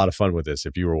have a lot of fun with this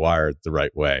if you were wired the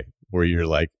right way, where you're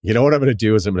like, you know what I'm going to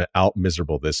do is I'm going to out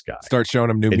miserable this guy. Start showing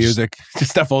him new music.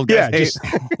 Just stuff old guys hate.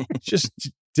 Just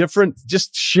different,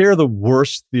 just share the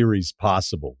worst theories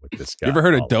possible with this guy. You ever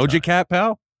heard of Doja Cat,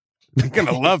 pal? You're going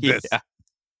to love this. Yeah.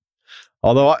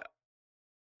 Although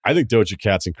I think Doja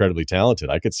Cat's incredibly talented.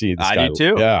 I could see this guy. I do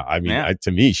too. Yeah, I mean,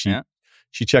 to me,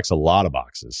 she checks a lot of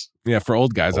boxes. Yeah, for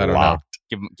old guys, I don't know.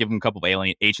 Give him a couple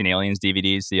of Ancient Aliens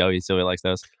DVDs. See how he still likes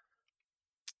those.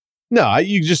 No,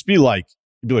 you just be like,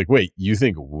 wait, you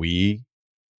think we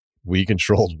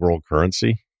controlled world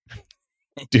currency?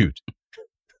 Dude,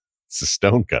 it's the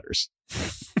Stonecutters.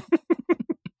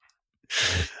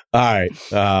 All right.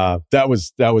 That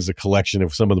was a collection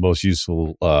of some of the most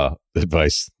useful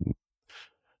advice.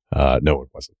 No, it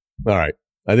wasn't. All right.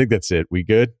 I think that's it. We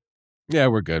good? Yeah,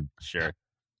 we're good. Sure.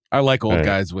 I like old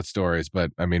guys with stories,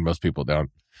 but I mean, most people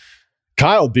don't.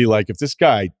 Kyle would be like, if this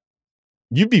guy,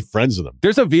 you'd be friends with him.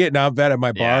 There's a Vietnam vet at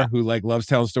my bar who like loves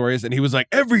telling stories, and he was like,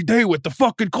 every day with the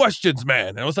fucking questions, man.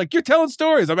 And I was like, you're telling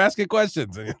stories. I'm asking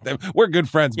questions. And we're good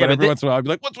friends, but every once in a while I'd be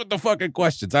like, what's with the fucking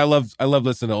questions? I love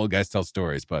listening to old guys tell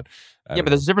stories, but but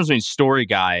there's a difference between story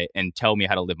guy and tell me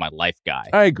how to live my life guy.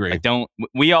 I agree.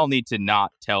 We all need to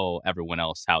not tell everyone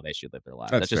else how they should live their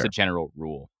life. That's just fair. a general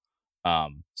rule.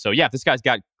 So yeah, if this guy's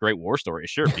got great war stories,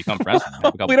 sure, become friends with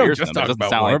him. We don't just talk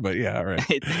about war, but yeah, all right.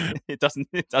 It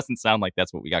doesn't sound like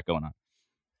that's what we got going on.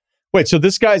 Wait, so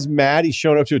this guy's mad he's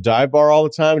showing up to a dive bar all the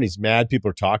time and he's mad people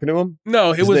are talking to him?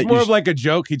 No, it was more of like a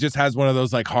joke. He just has one of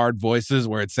those like hard voices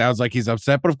where it sounds like he's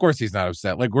upset, but of course he's not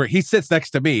upset. Like where he sits next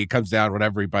to me, he comes down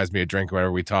whenever he buys me a drink,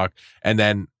 whenever we talk, and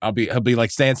then he'll be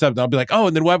like saying something. I'll be like, oh,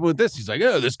 and then what happened with this? He's like,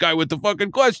 oh, this guy with the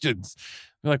fucking questions.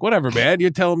 I'm like, whatever, man. You're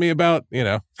telling me about,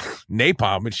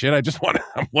 napalm and shit.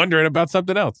 I'm wondering about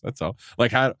something else. That's all.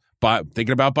 Like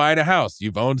thinking about buying a house.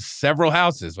 You've owned several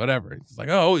houses, whatever. He's like,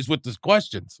 oh, always with the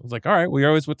questions. I was like, all right, we're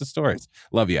always with the stories.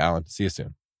 Love you, Alan. See you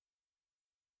soon.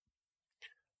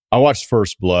 I watched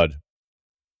First Blood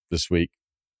this week.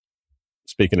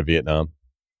 Speaking of Vietnam.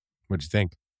 What'd you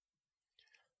think?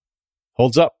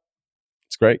 Holds up.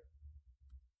 It's great.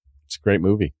 It's a great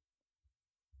movie.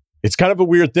 It's kind of a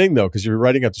weird thing, though, because you're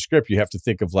writing out the script. You have to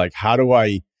think of, like, how do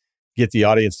I get the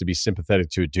audience to be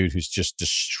sympathetic to a dude who's just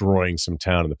destroying some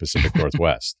town in the Pacific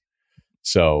Northwest?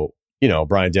 So,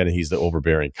 Brian Dennehy's the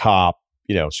overbearing cop,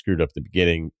 screwed up at the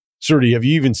beginning. Surdy, have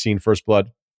you even seen First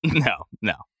Blood?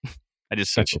 No. I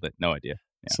just Googled it. No idea.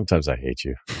 Yeah. Sometimes I hate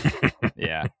you.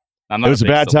 Yeah. It was a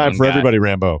bad time for everybody,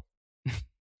 Rambo.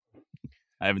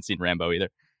 I haven't seen Rambo either.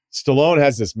 Stallone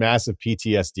has this massive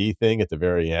PTSD thing at the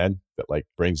very end that like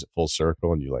brings it full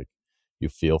circle, and you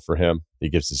feel for him. He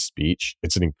gives his speech.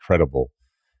 It's incredible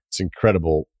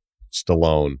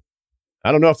Stallone.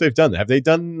 I don't know if they've done that. Have they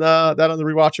done that on the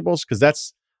rewatchables?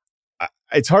 Because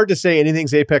it's hard to say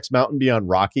anything's Apex Mountain beyond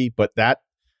Rocky, but that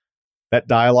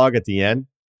dialogue at the end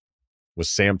was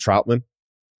Sam Troutman.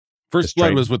 First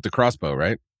Blood was with the crossbow,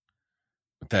 right?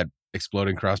 With that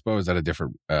exploding crossbow. Is that a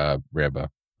different Rambo?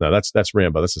 No, that's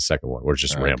Rambo. That's the second one. We're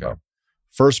just Rambo. Okay.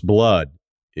 First Blood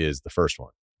is the first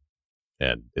one,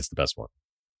 and it's the best one.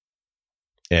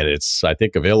 And it's, I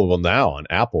think, available now on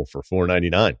Apple for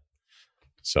 $4.99.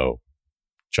 So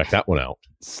check that one out.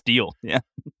 Steal, yeah.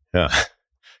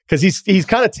 Because he's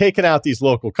kind of taken out these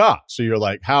local cops. So you're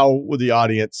like, how are they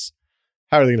going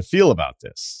to feel about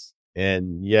this?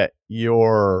 And yet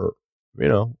you're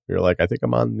like, I think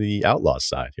I'm on the outlaw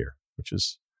side here, which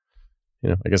is,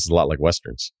 I guess it's a lot like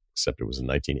Westerns, except it was in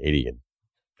 1980 and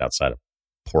outside of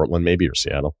Portland, maybe, or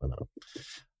Seattle. I don't know.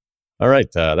 All right.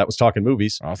 That was Talking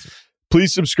Movies. Awesome.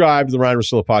 Please subscribe to the Ryan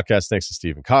Russillo podcast. Thanks to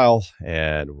Steve and Kyle.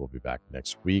 And we'll be back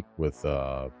next week with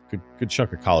a good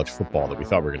chunk of college football that we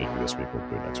thought we were going to do this week. We'll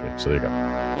do it next week. So there you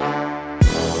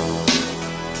go.